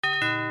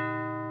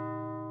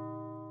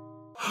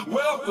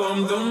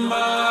Welcome to my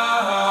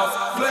house.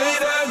 Play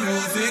that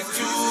music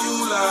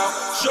too loud.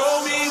 Show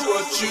me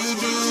what you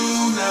do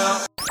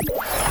now.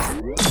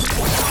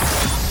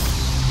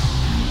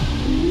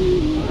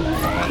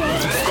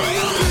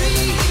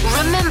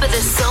 Remember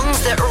the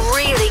songs that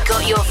really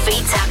got your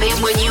feet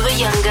tapping when you were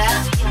younger?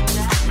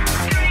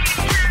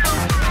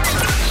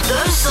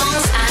 Those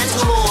songs and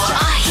more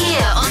are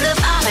here on the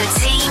Papa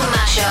T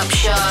Mashup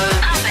Show.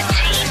 Papa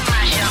T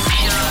Mashup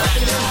Show.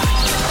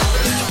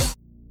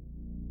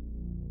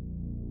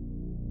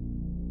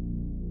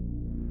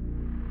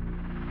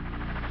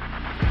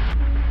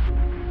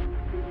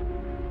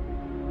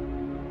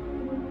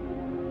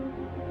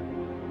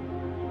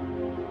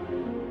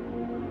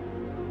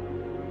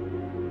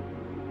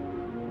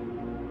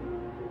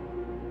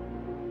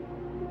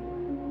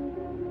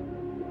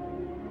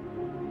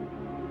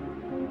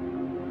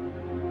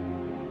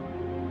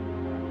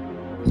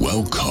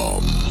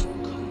 Welcome.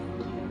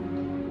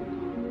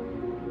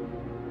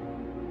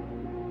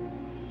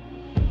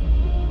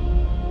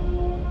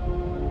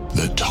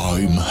 The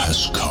time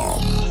has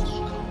come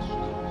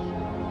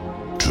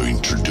to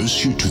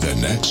introduce you to the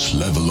next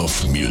level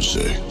of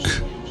music.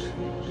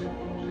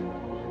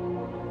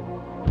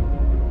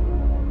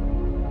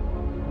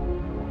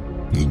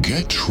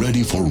 Get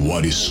ready for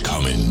what is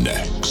coming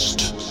next.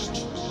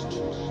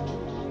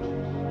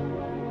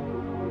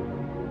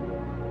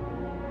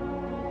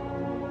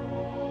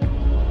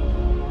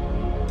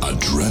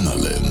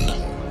 Adrenaline,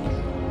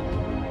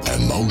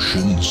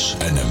 emotions,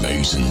 and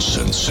amazing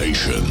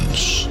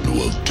sensations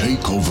will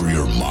take over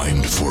your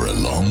mind for a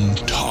long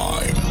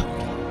time.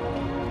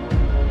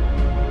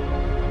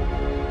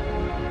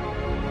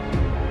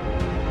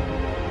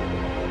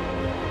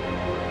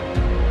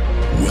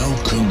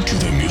 Welcome to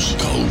the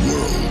musical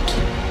world.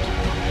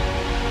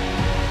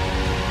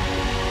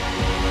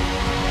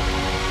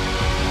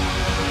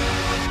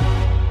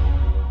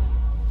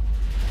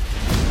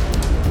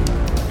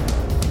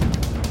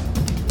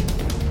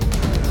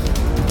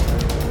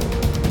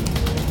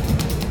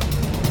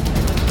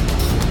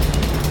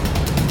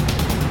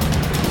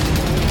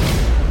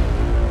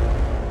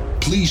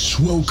 Please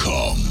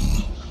welcome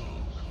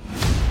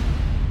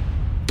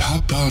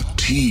Papa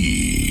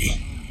T.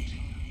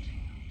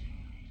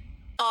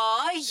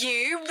 Are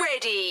you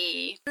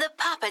ready? The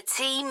Papa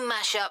T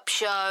Mashup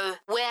Show,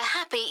 where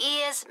happy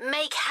ears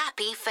make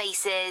happy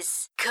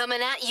faces.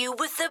 Coming at you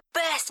with the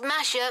best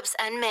mashups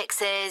and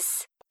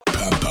mixes.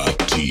 Papa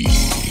T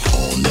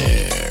on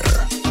air.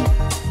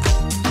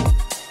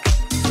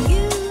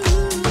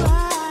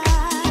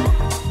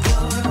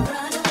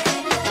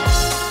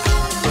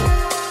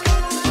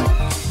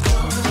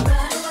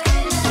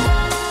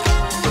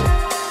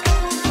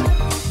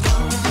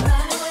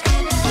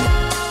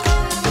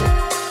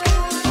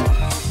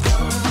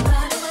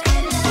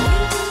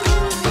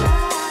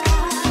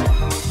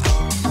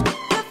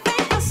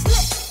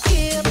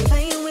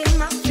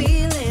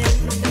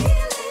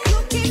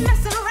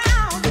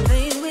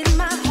 Playing with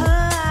my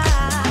heart.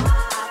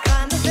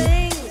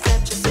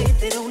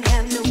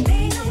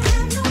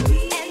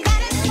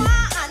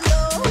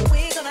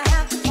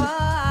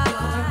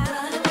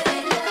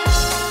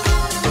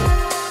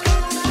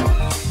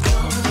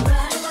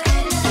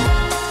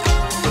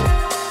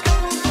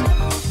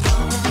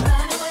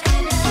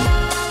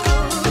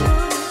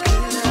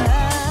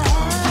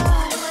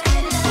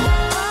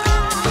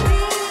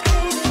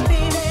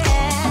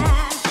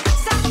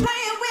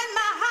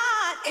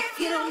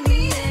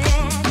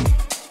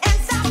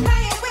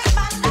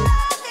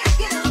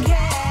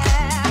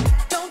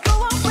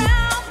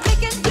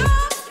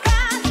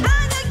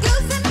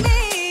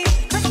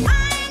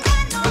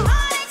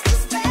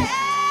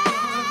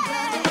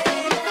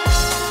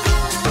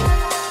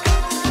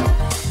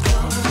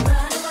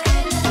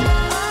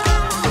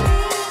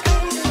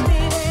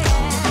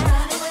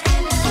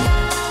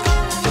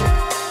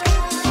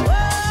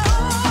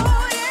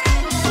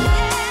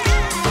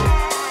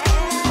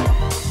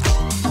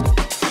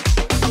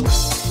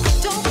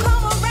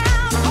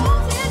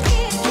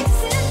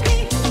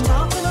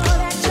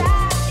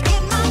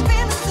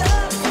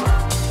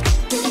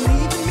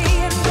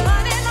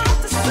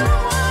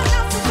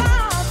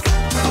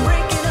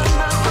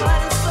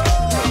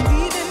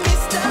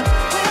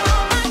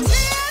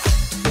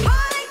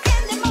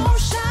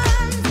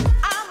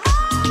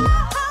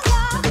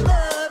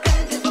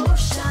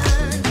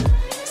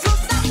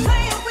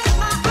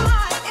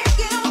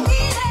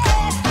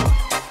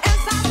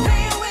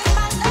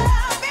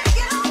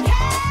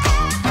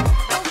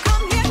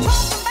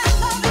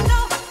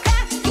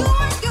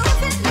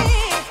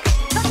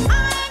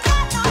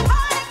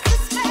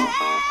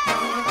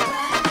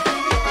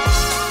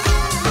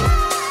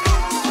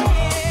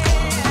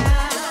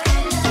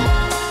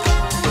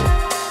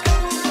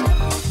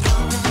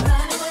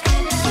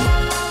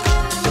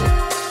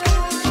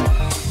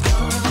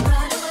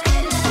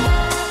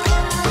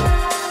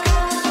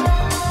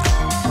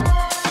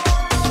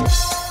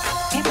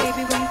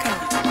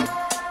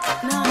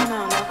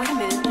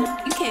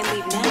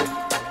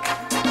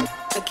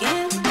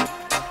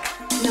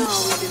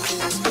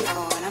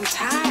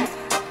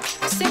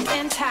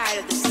 tired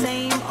of the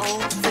same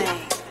old thing.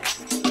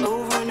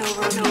 Over and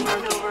over and over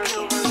and over and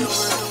over and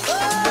over.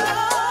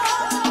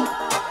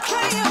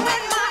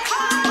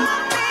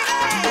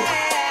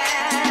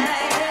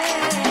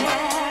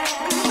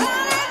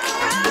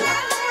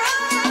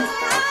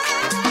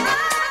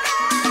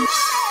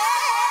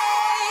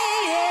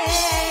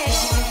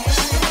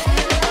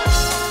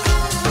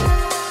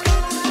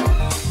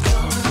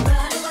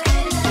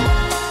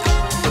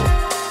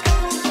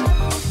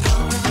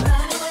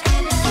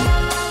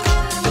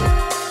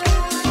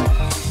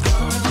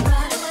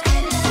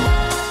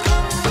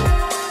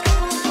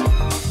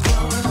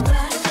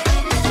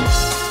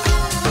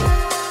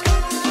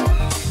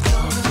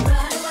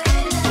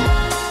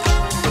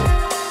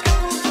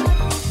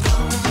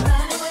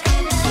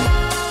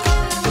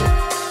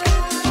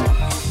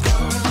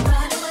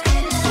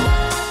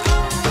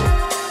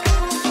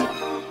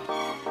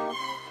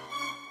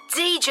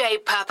 DJ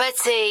Papa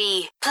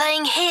T,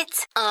 playing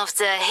hit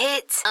after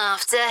hit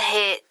after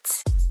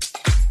hit.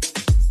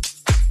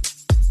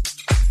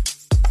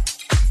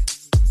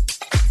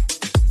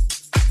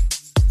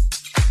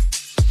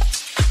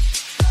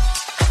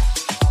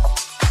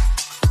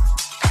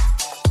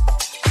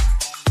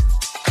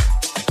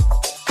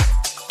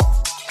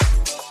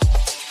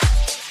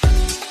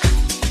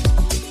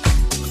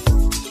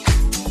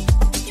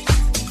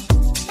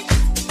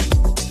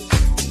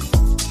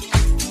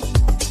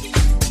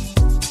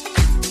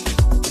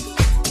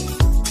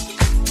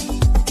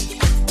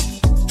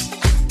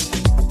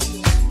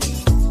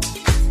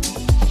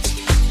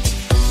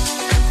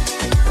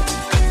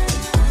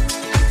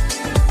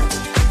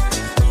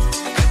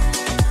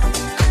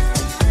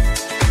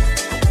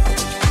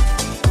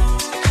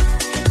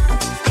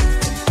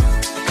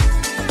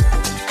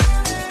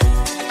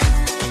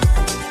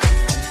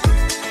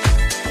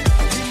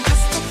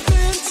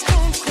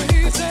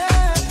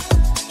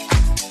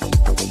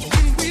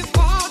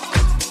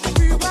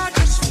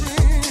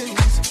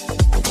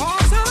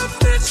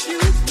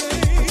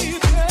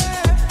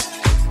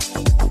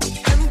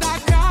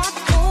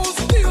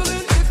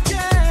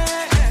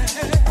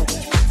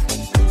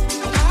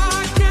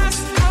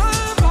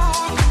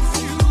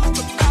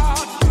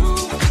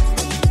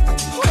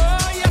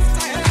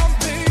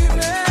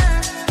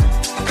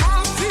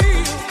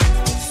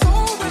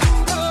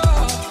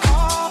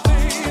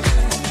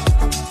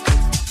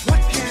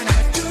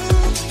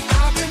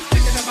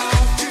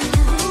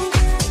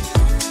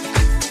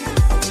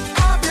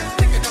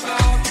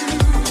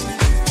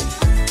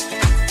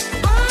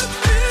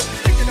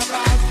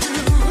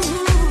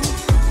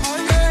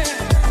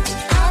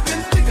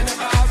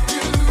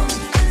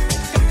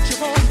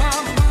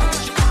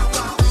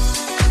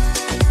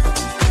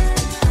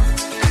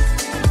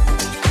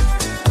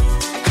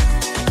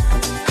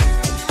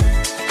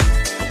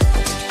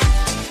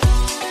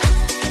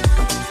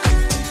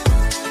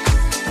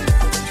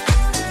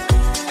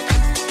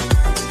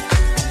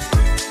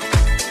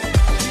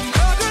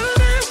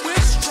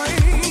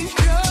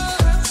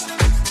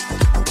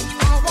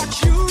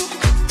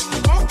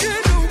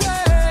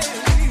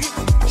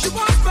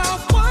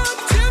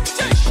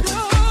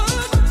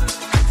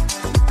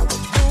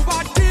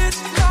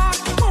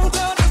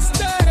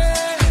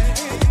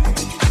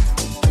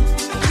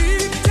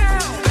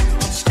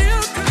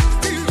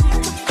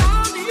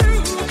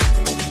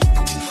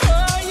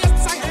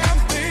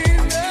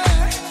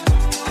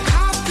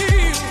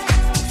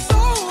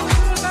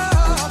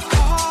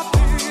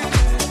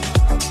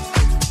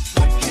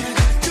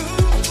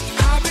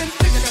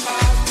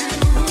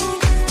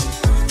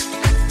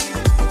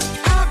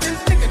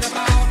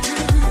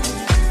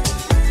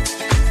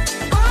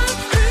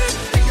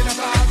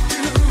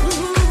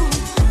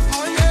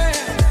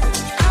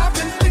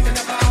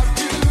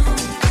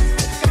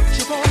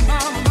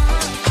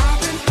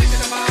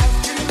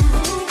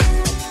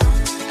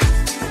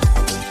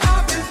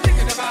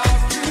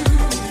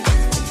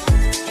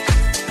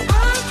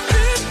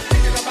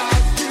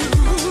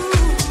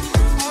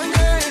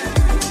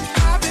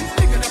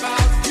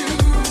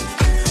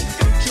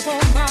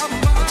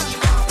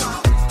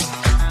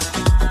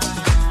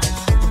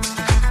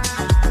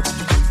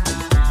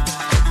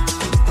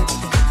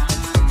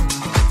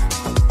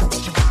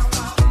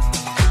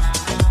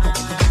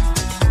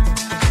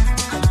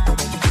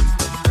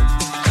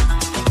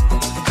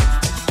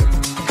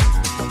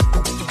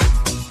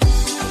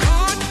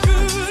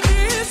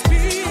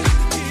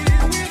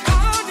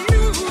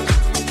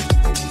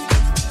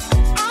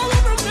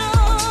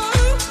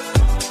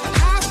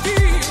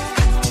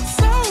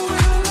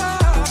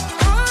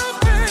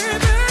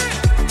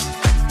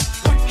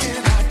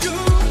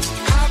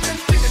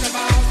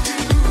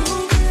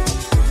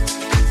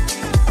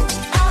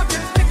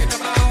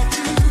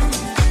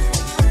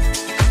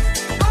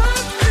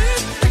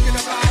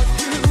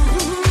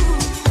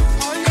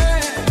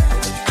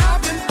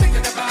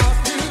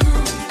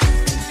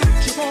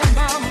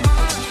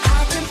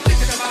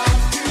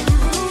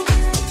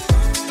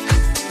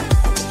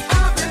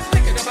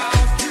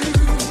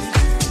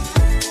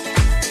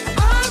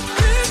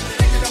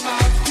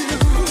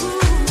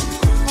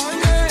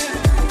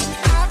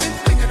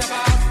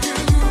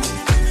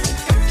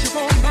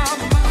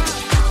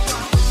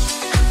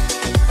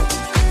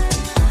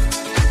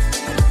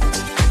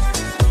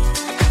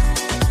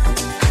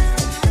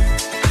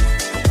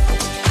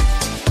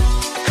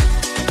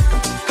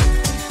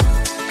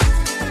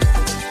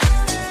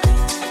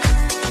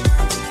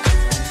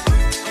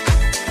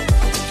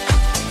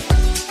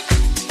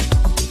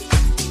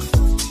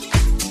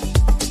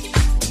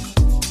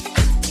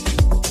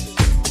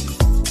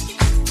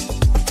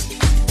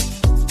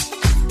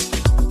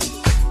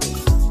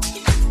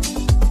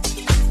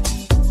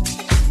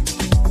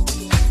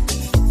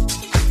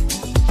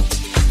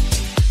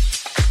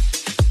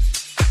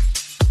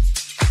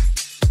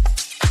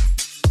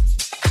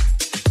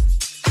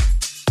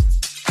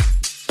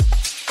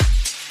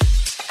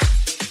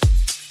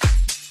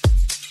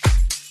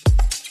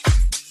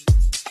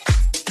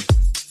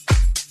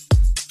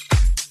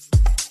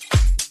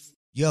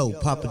 Yo,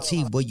 Papa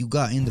T, what you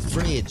got in the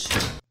fridge?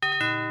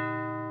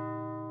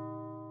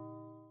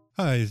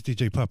 Hi, it's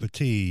DJ Papa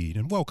T,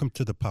 and welcome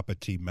to the Papa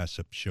T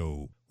Mashup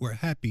Show, where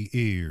happy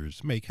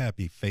ears make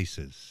happy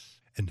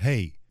faces. And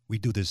hey, we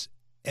do this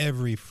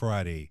every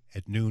Friday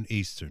at noon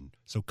Eastern.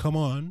 So come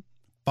on,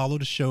 follow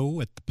the show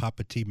at the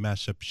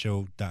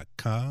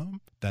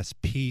PapaTMashupShow.com. That's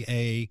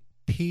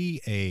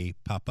P-A-P-A,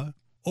 Papa.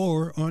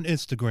 Or on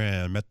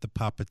Instagram at the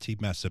Papa T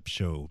Mashup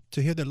Show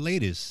to hear the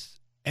latest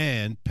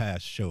and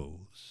past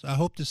shows. I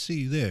hope to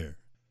see you there.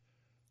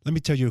 Let me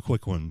tell you a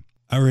quick one.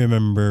 I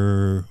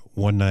remember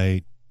one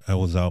night I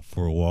was out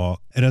for a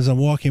walk, and as I'm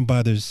walking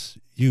by this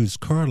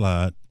used car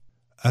lot,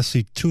 I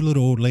see two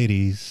little old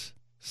ladies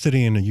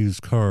sitting in a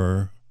used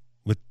car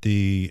with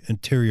the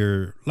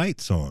interior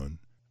lights on.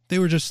 They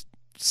were just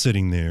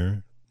sitting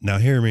there. Now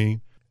hear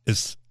me,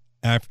 it's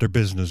after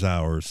business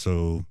hours,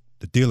 so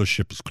the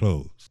dealership is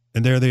closed.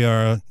 And there they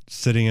are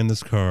sitting in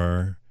this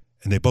car,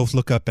 and they both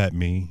look up at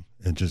me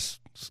and just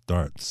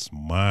start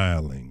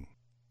smiling.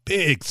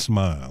 Big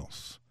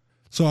smiles.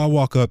 So I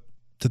walk up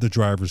to the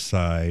driver's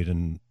side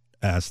and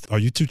asked, "Are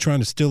you two trying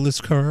to steal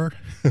this car?"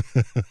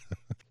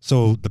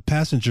 So the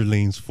passenger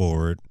leans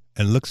forward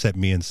and looks at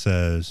me and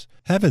says,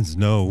 "Heavens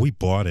no, we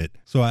bought it."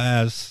 So I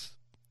asked,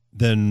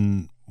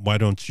 "Then why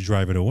don't you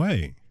drive it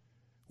away?"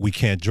 "We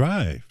can't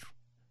drive."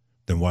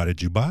 "Then why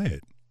did you buy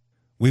it?"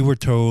 "We were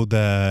told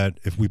that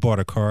if we bought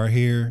a car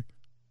here,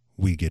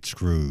 we get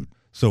screwed.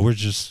 So we're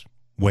just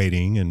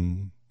waiting,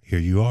 and here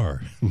you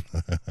are."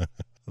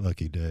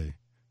 Lucky day.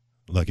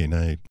 Lucky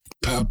night.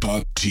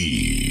 Papa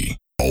T.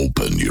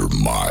 Open your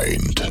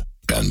mind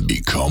and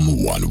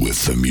become one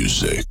with the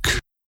music.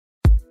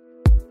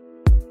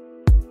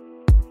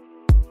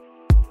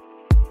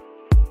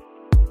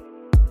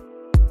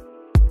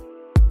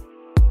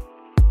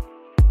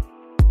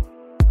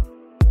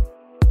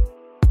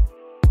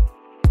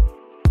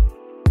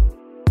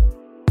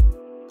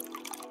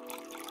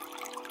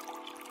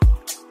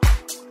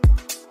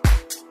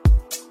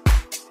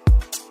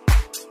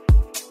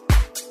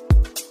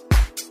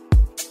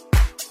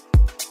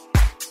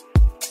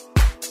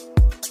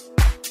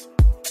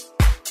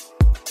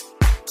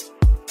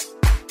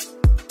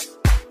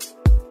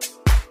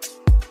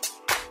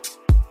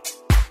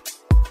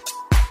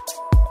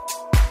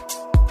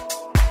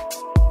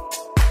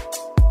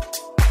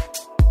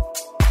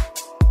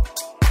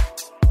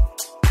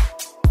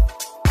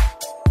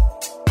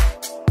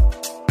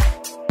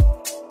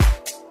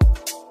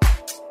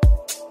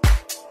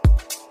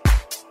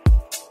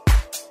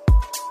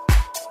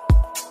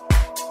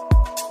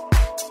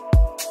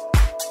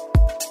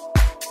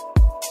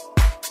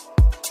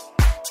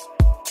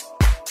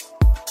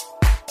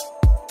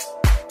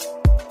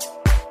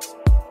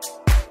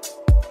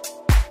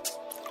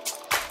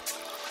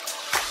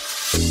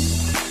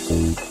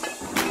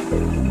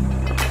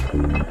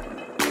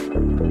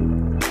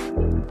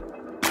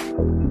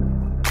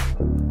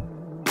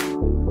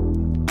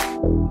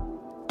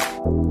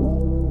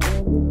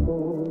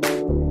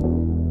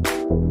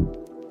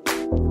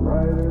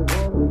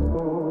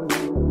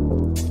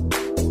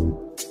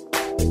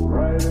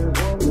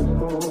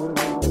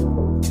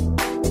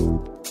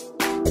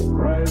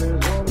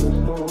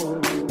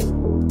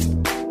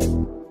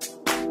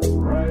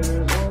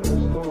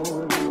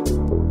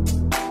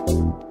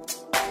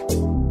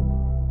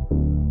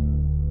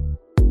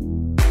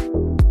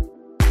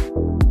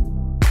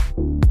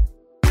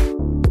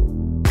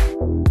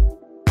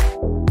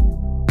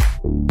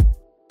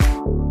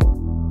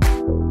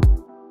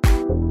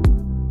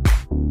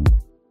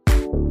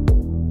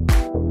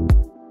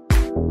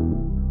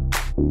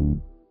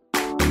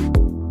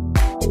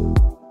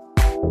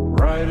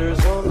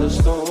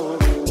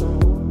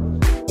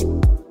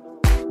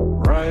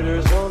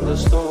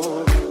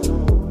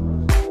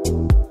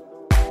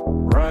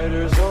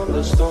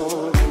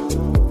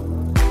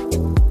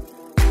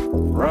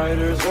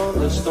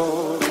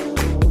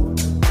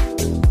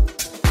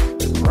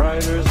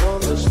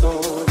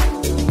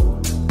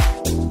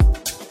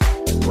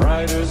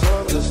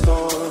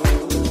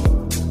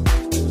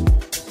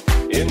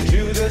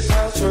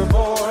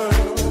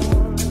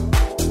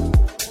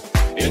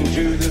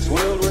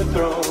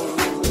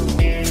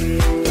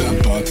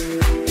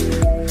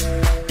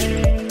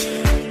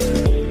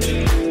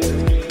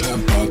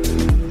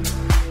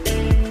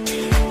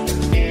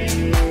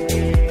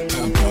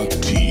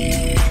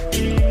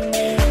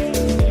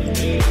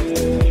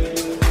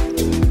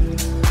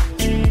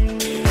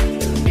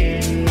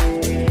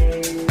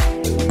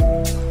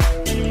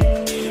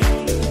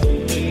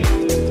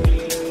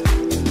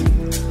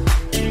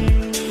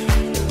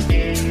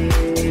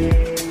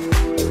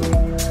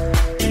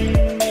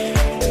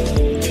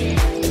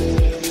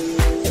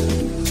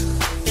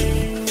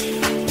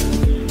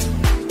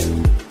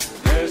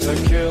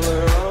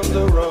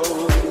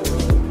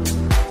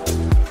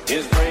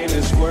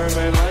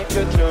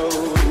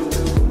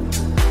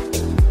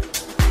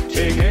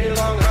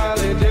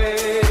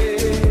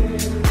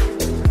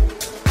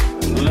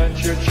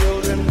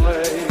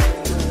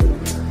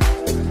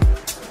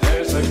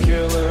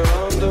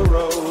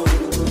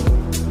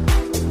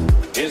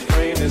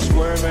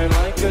 Squirming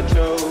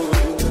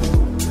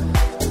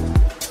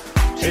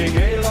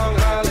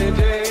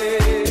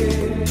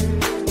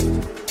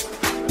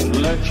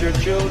Let your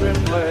children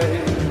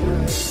play.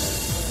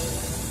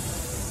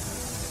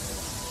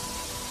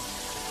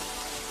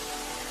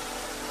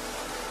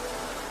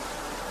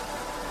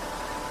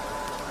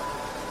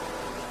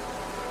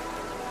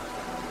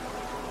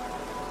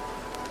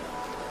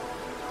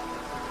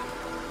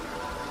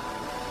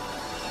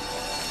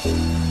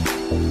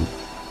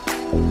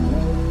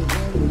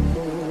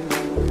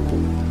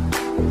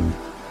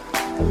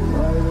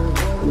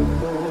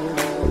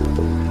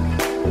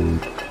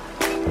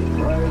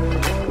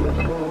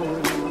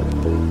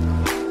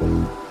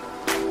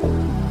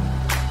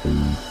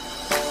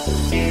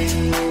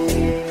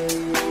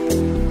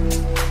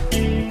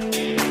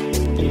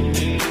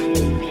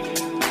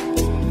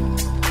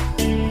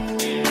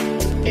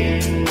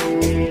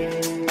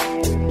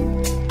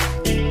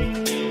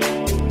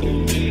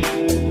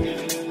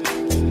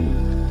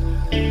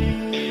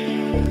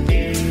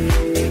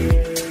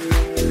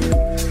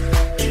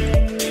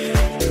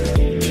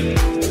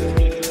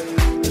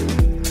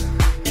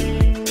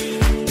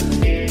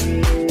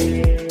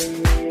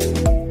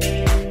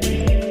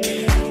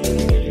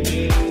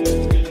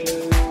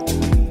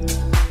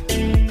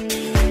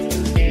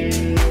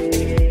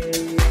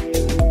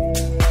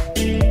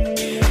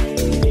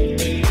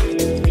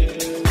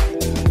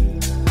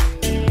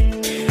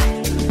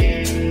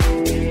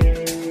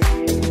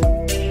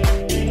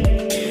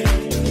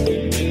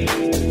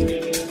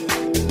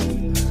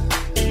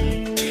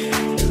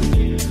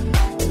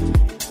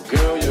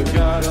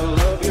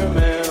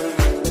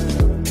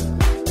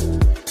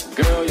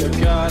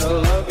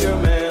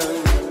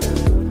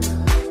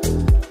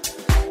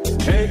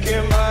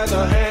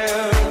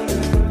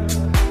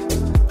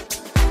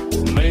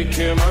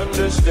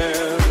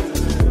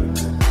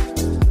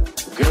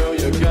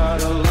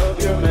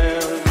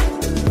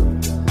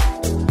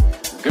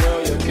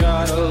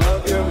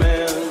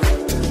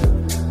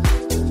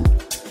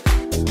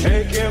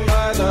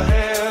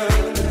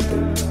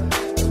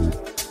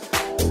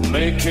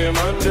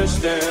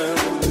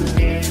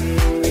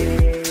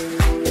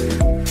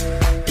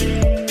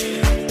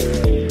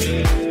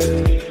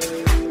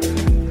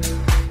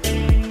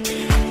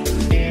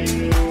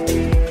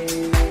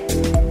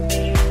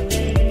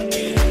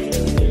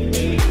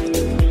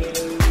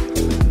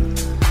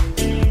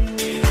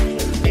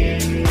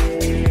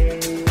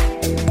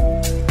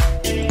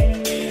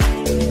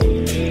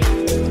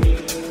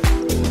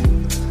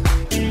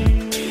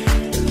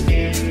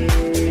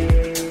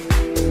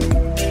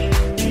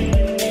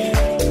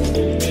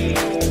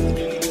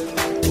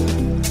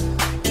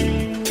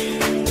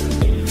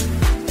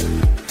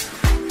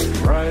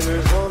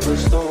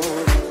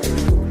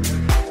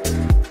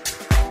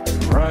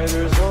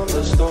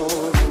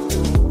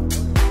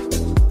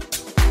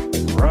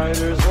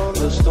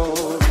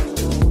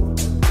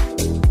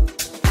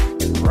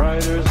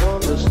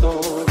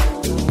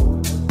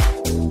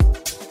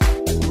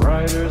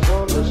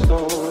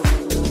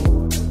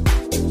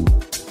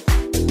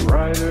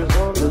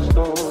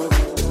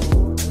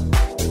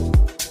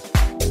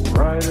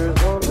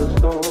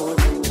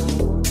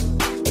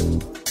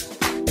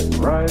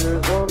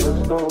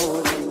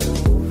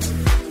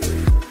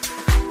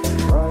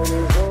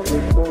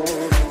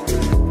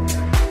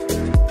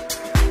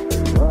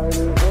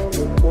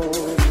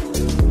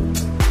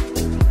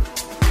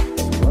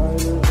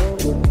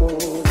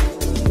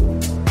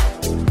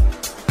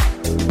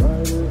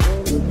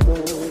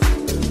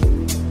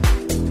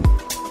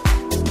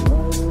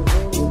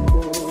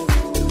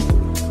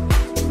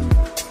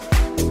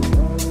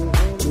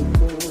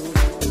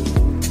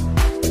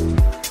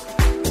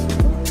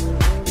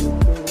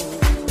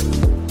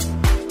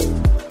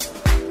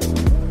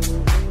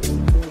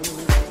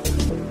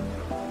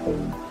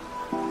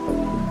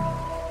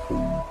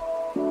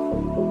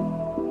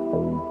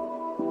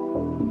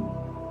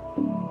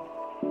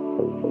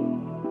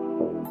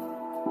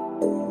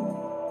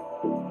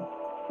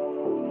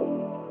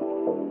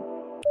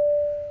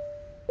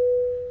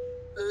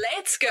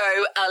 Let's go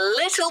a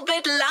little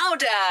bit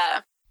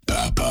louder.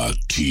 Papa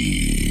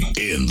T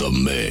in the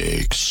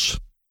mix.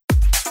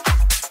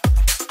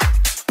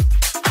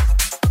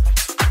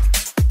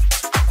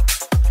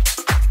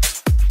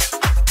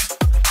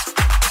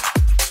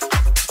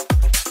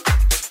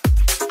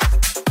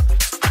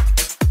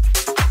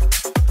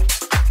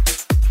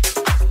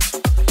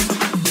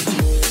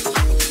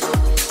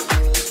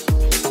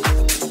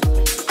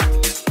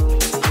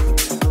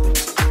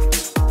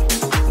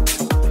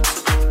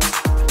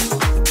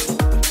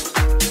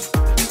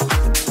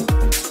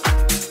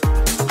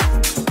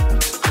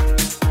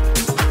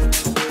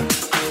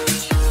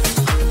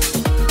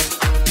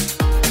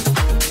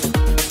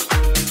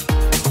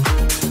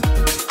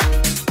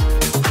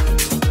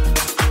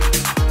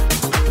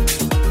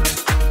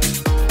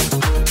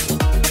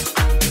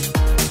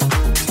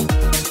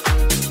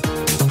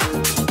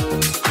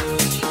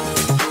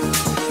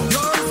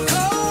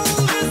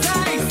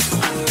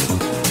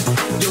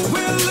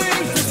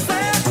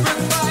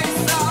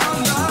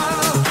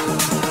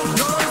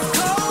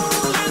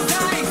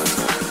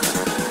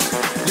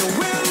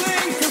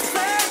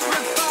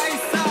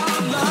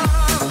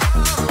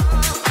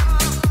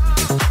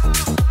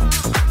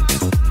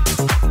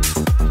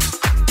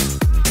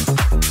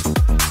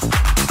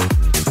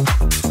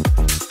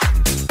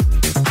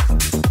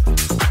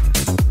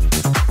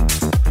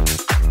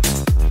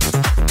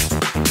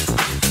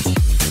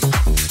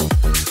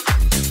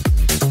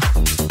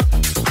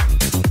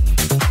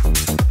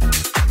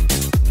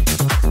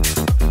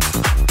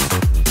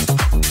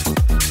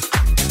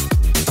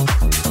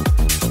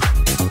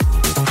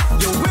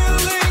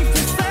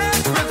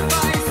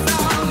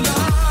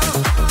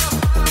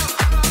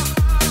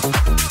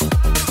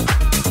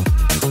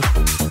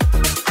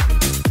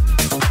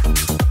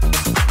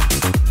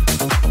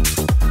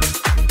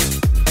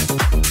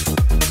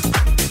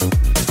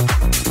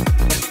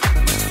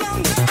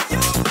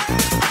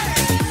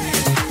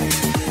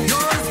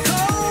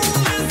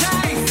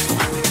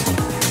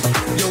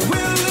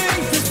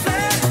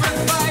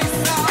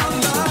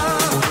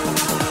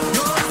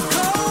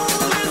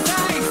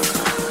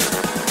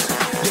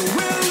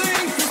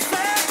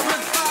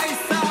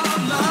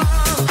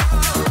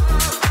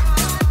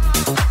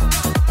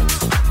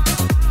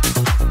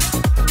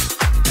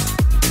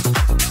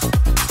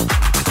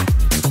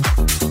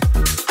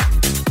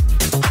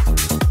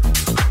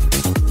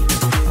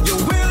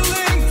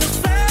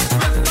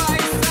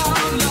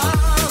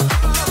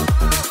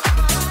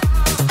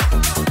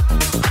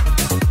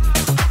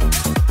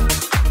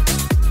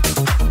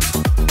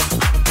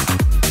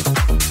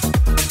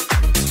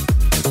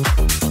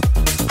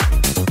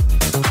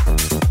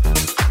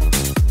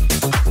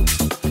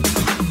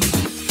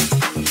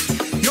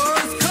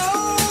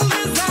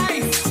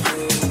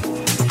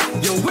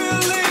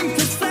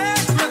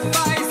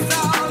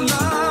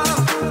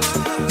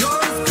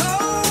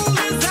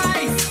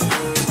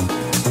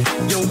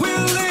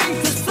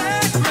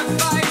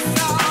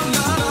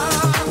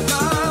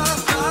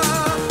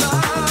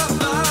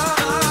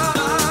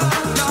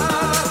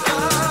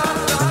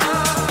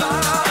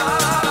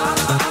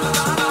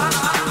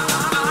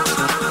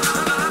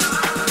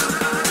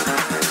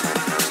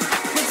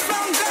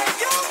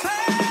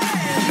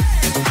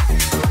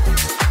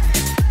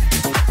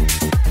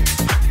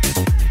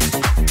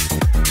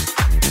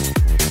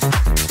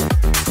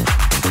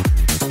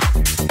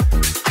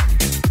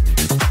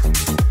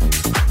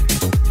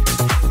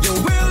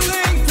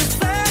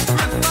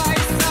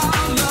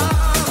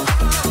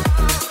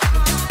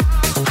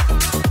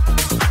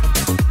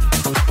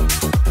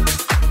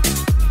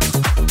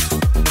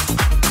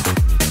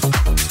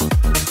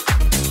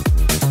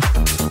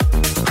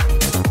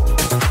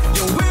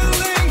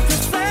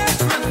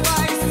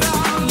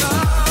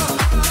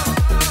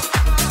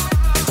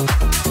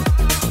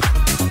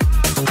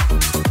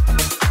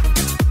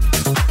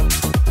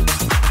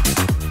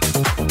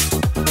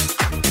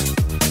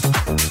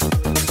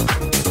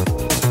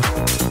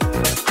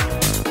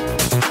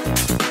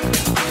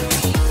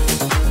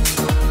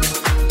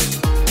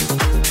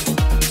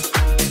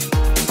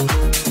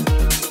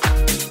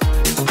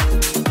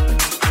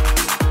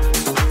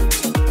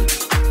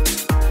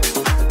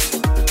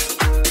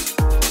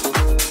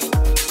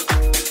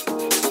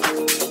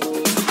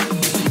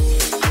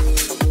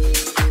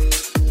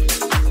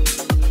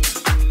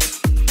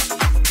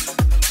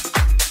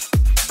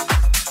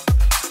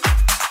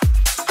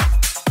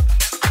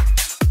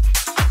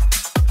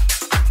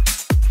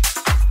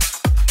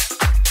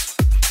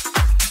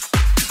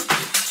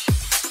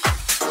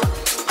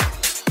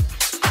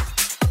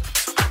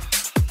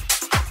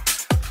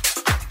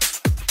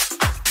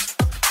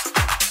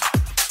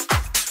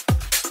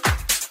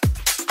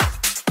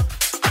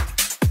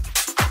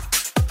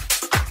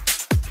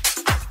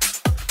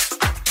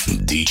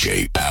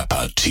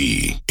 Papa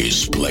T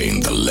is playing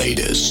the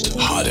latest,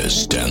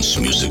 hottest dance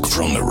music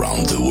from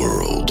around the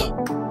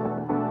world.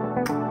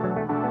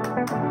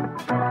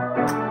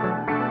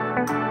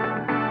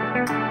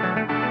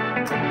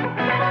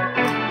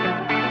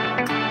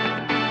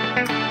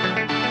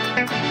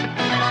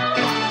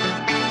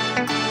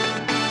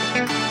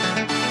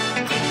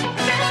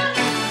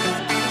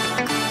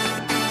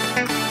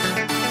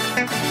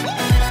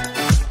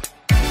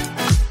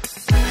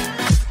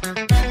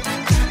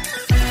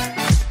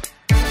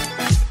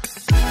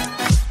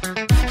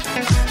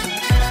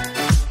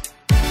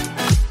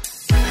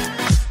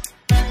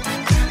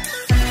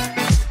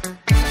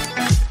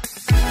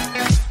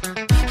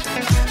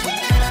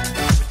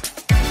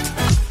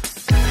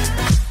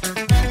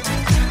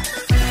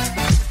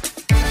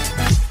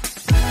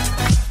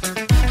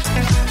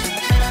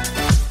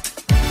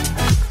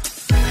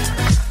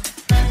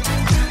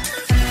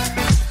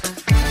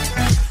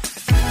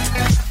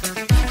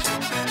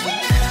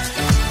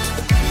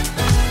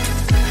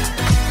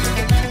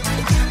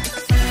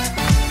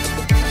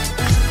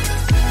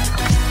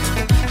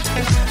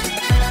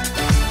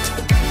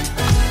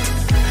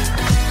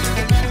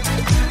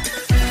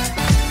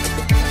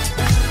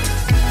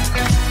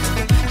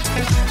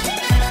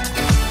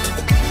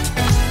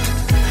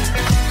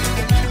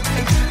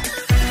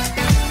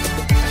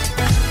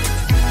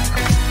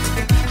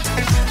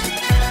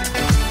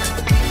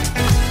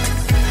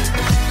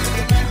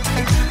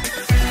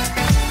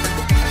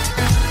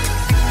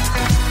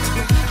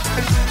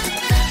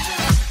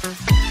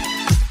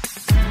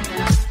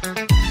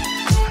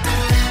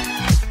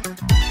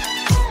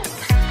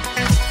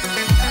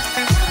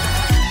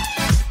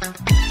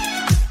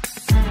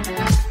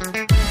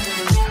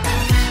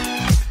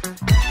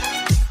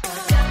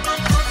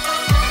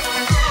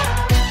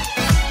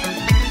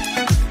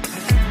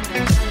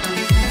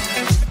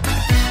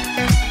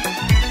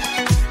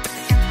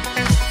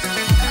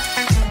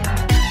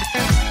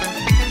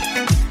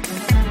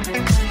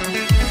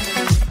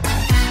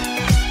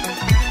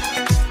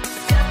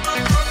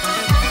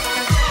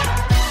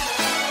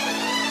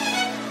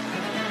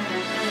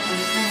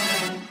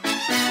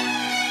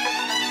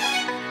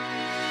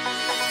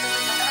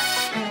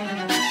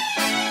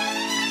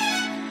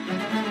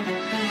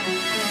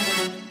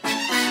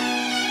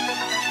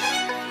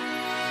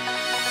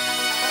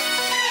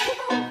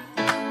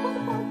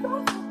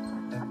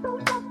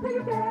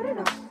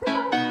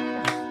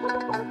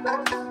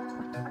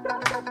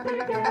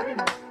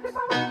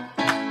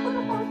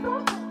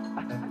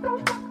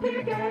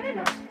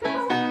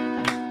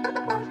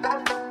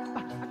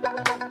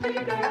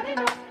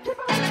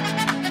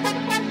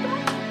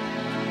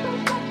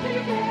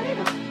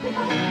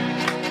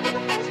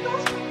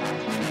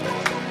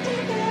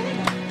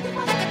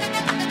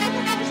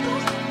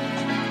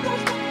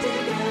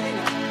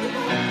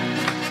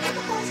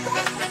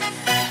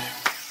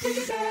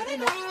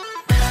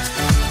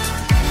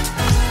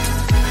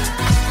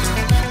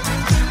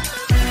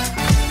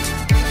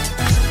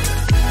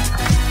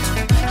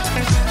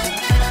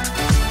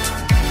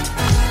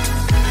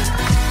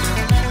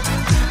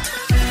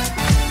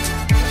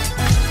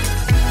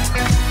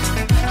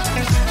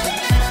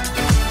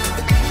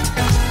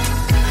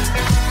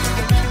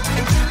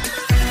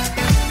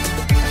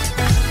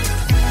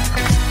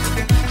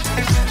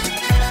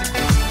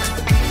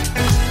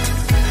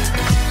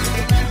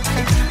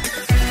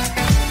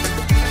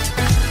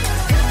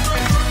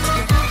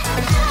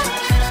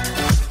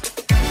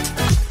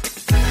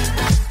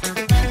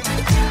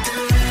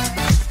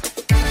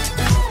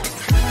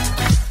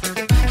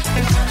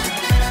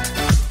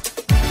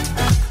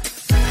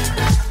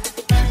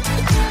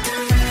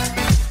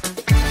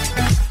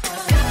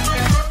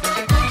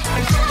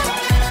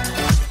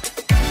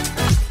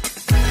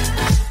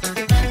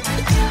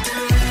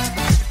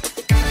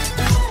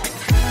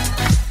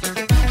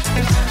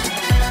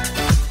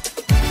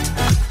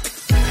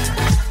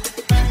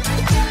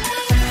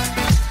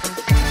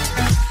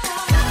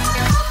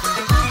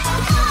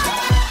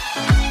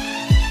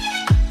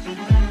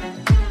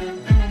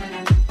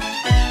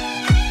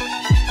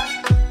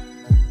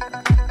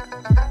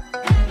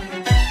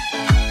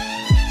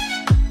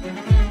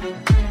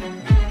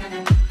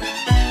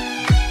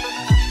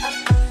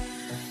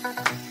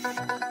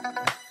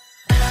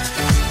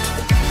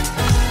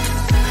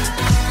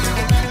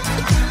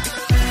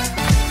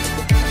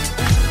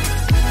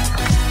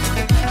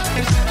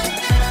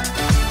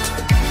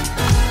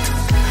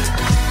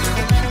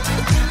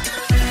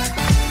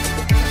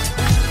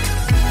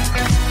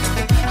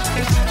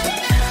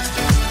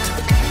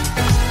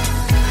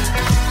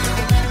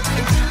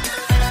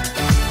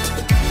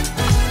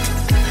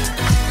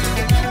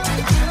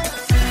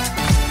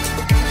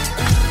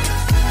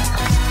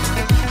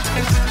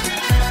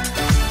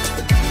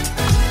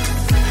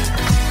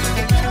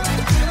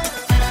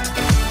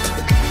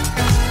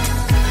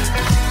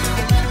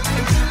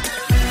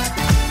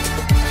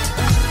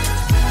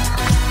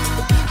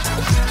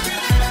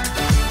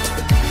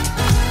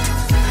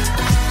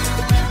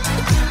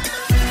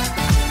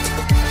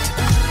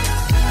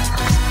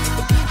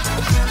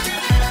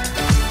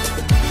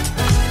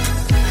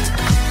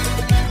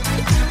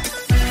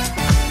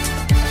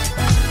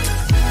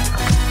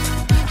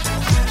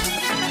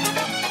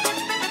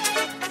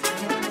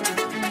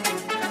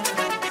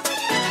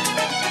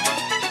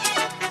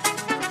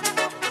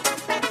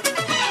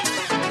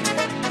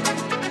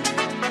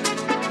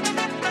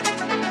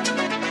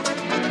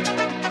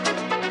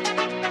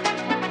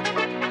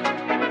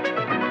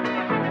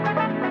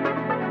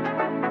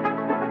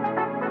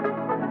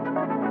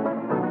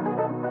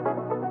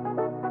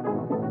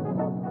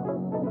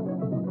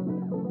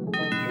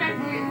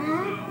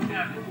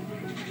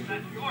 You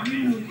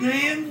know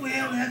damn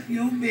well that's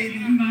your baby.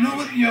 You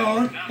know it's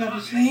yours. Got the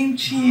same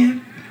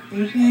chin,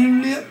 and the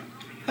same lip.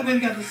 I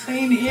bet got the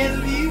same head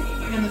of you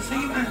and the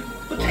same eye.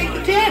 Well, take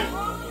the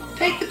test.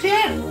 Take the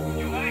test.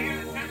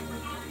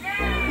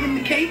 In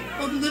the case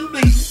of the little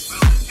baby.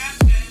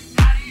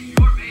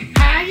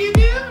 How you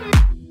doing?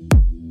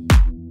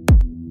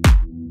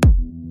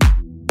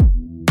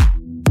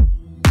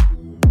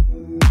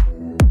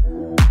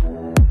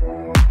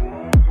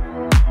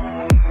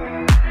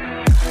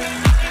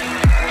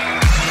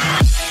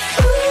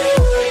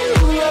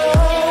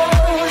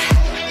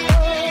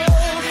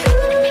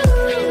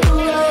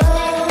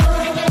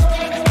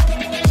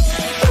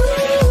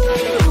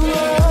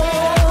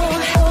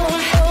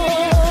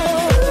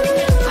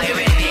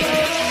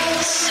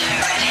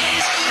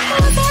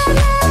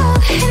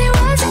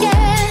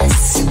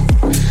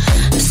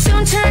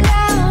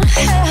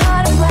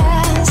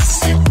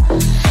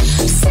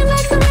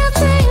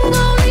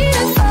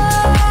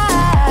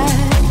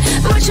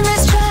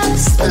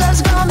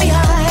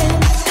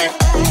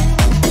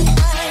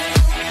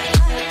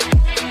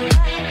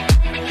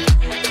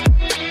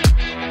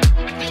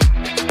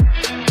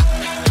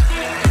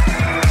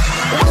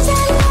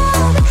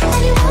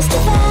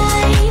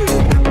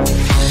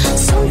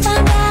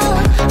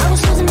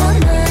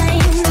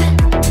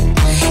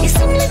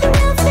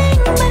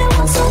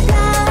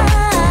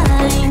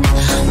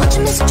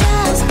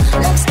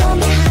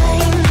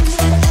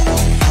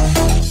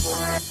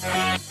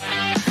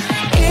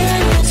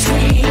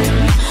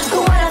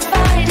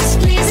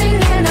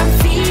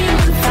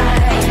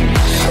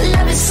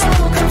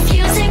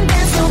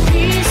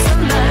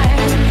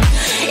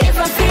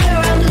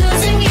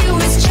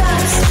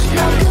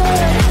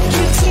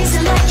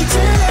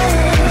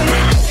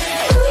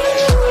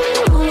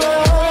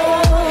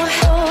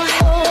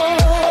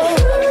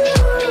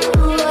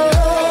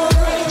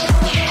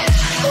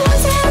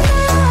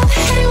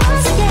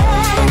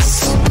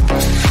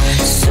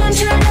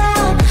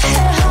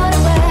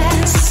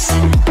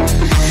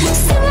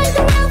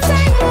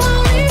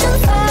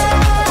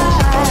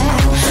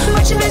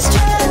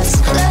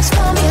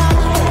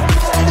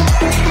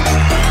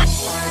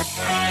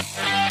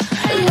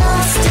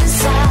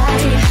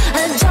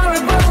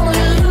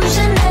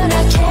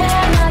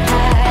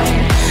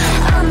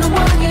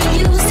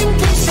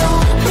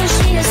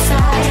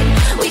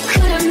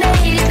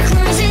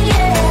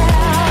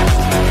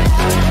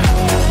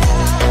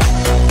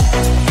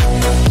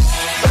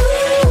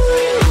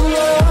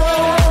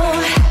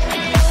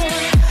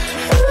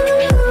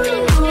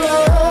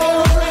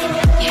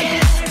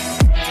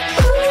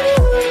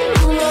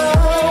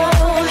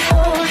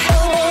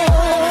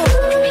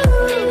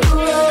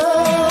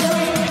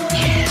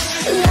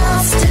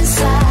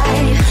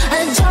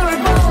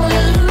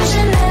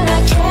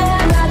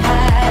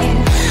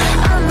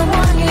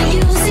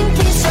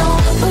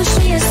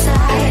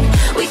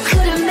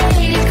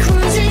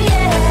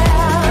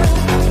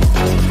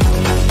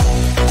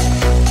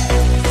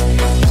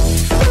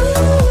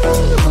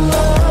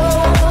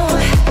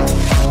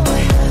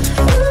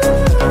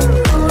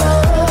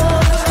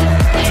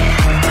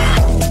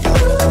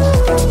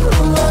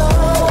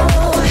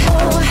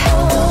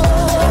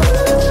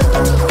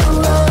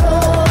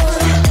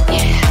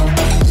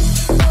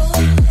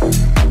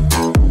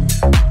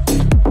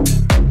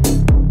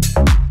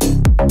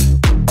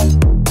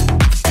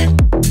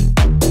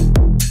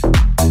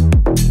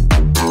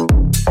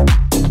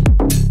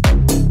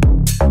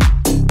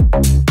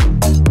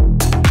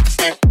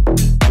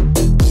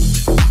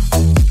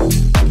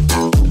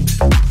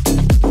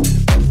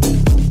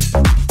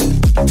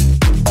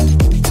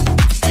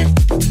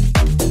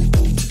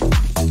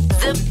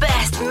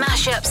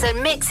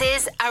 and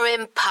mixes are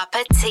in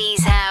Papa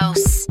T's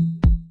house.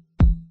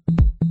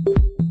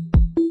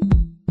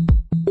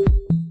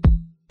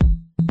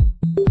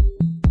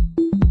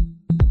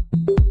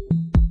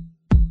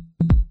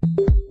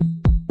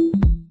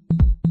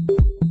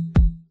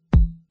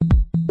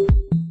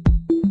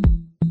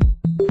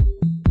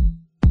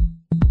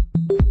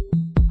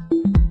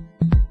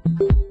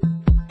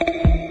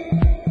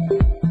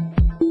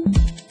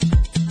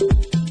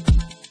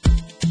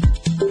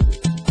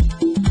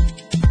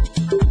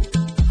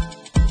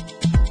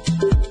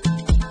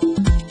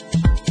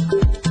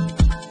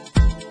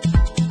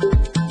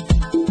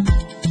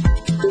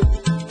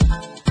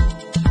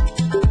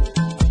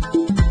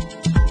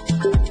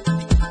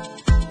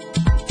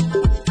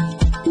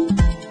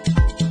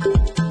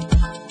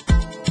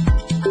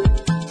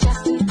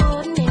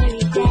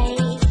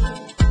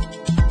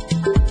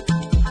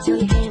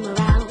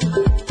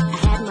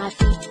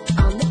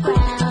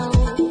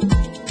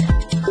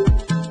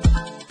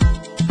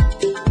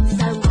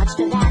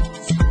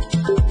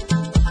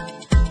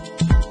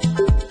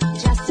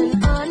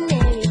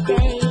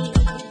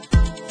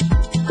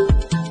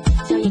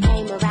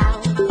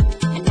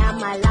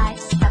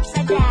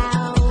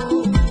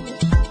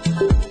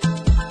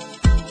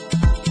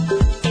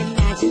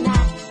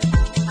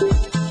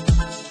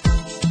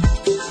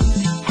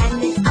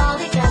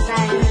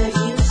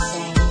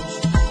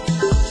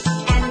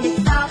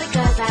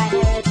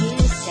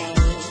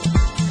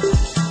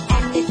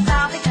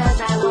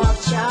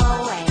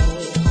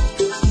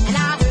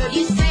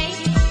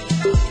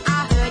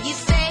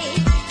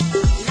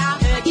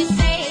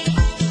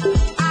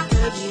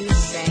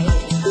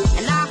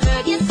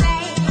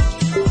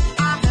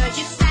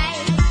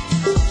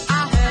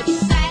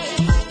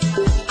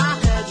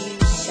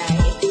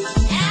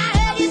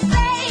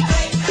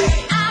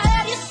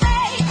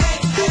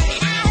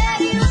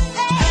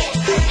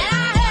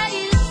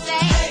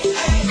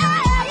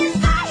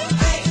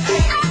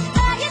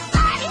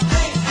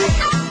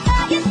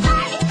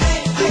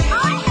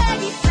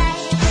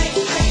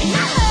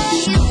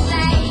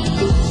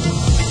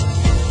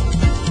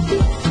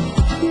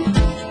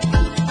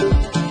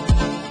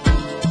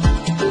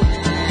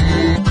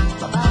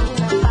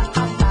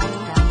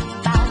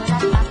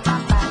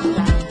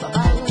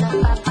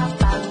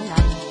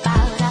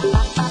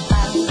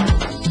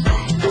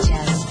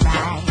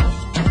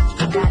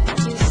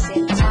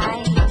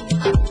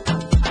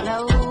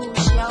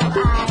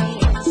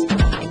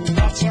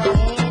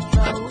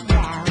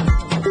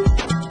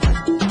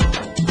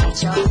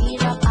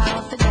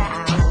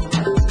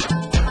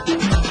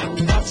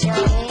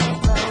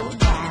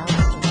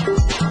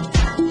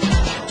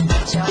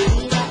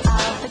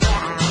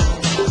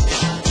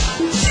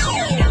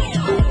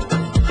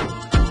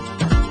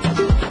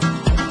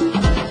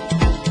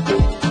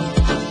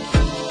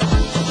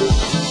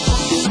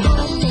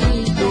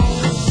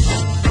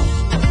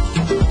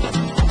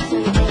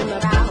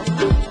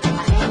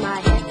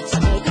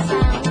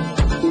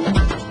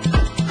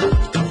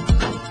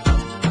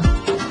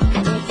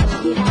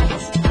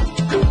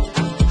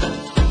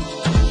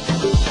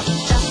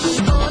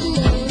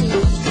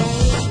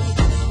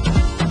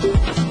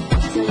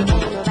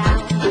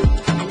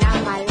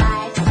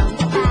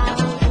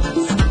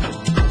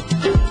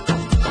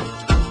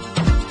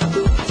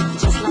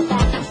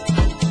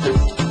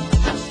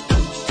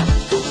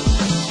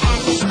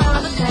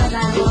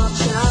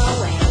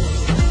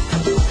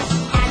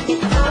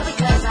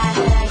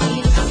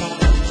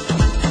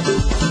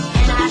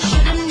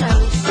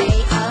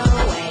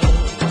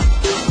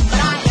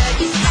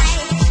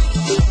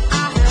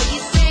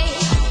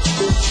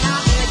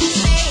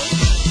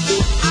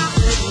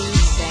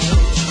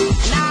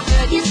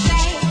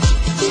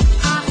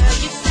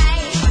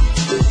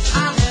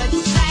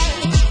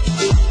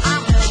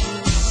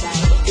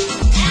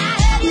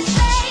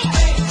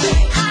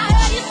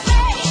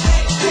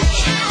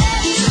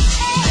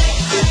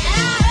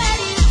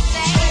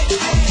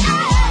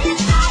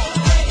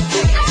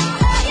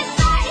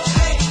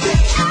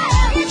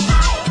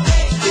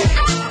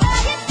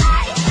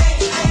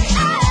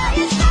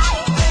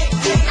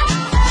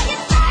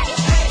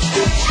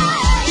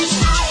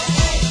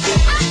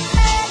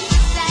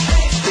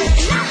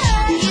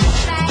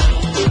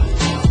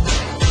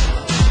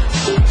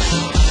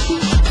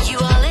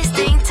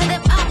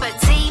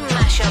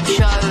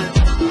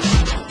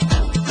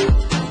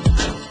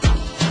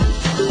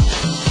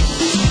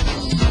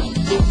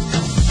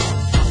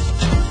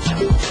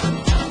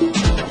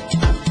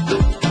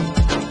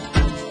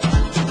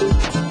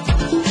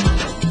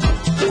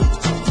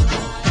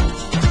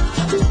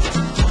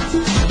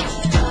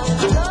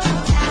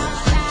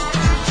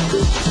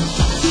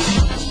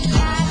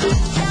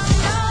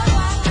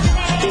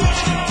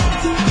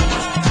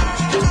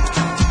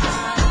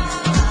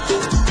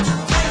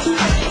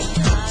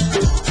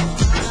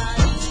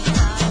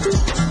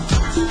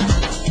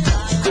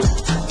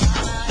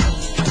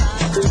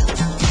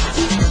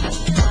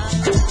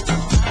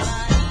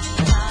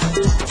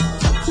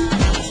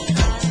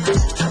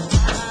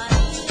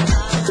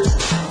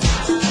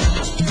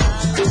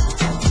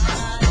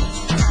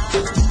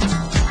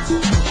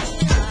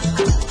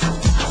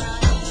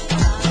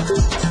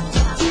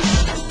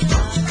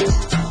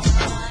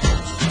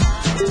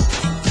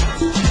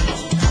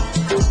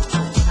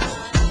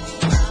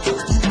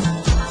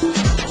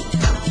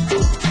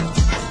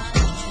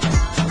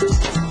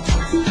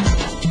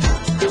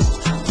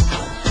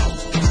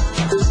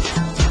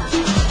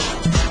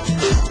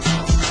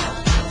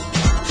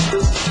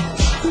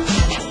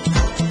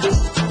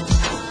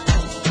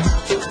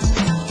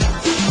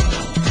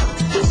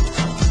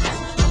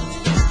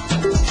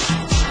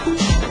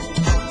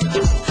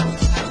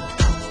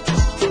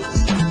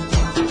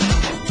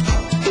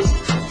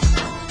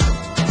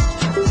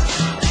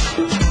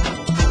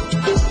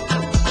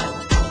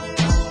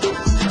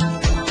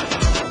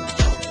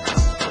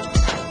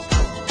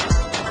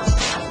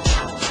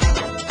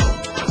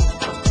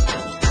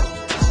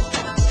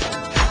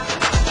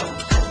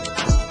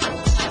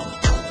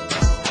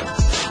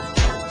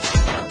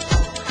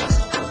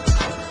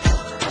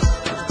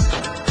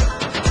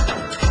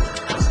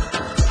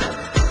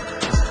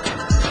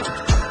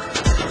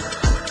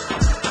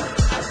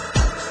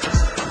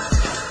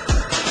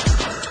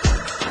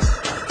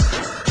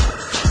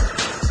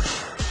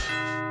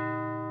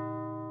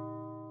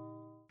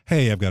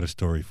 Hey, I've got a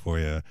story for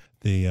you.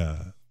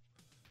 The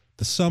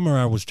summer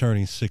I was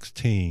turning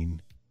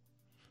 16,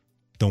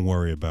 don't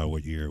worry about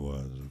what year it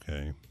was,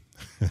 okay?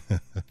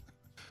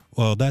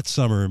 Well, that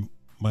summer,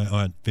 my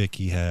Aunt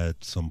Vicky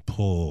had some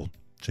pull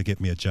to get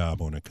me a job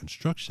on a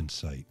construction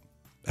site.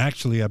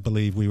 Actually, I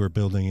believe we were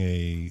building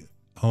a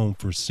home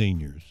for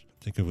seniors.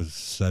 I think it was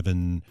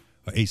 7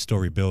 or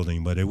 8-story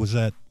building, but it was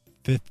at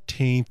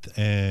 15th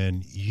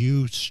and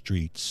U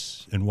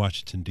Streets in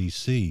Washington,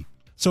 D.C.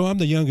 So I'm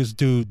the youngest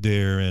dude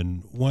there,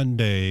 and one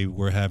day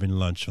we're having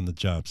lunch on the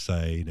job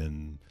site,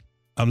 and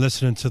I'm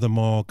listening to them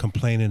all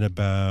complaining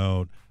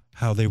about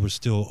how they were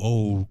still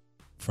owed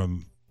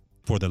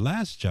for the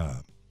last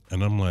job.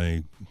 And I'm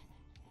like,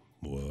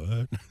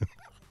 what?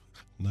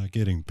 Not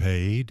getting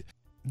paid?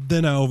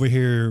 Then I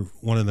overhear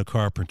one of the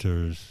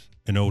carpenters,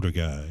 an older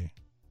guy.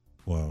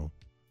 Well,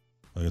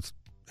 I guess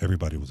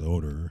everybody was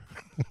older.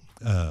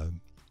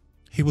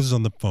 He was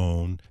on the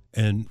phone,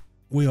 and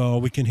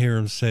we can hear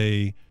him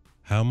say,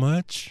 how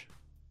much?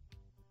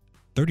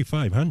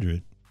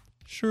 $3,500.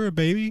 Sure,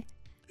 baby.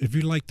 If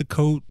you like the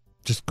coat,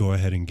 just go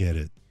ahead and get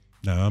it.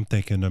 Now, I'm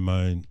thinking to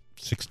my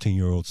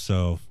 16-year-old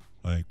self,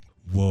 like,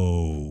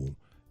 whoa,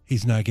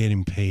 he's not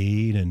getting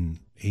paid. And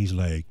he's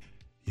like,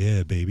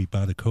 yeah, baby,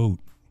 buy the coat.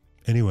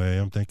 Anyway,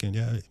 I'm thinking,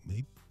 yeah,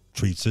 he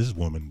treats this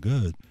woman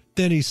good.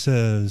 Then he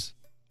says,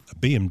 a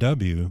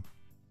BMW?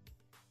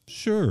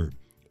 Sure.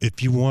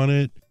 If you want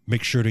it,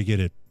 make sure to get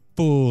it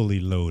fully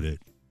loaded.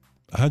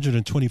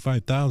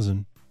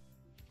 $125,000.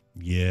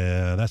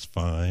 Yeah, that's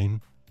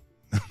fine.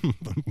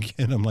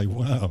 Again, I'm like,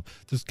 wow,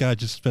 this guy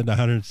just spent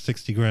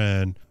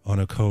 $160,000 on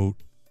a coat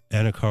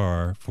and a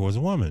car for his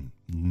woman.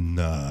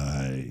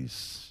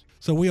 Nice.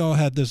 So we all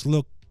had this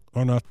look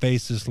on our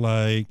faces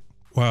like,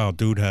 wow,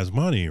 dude has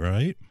money,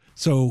 right?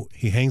 So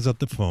he hangs up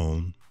the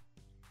phone.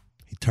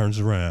 He turns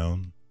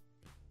around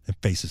and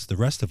faces the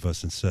rest of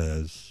us and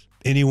says,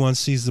 anyone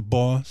sees the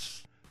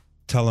boss,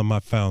 tell him I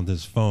found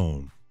his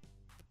phone.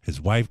 His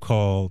wife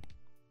called,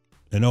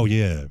 and oh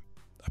yeah,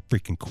 I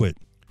freaking quit.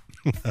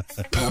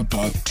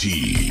 Papa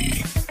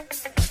T.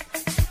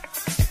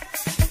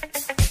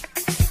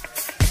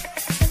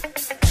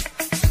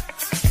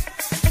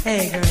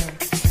 Hey girl,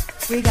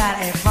 we got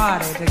a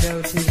party to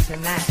go to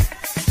tonight.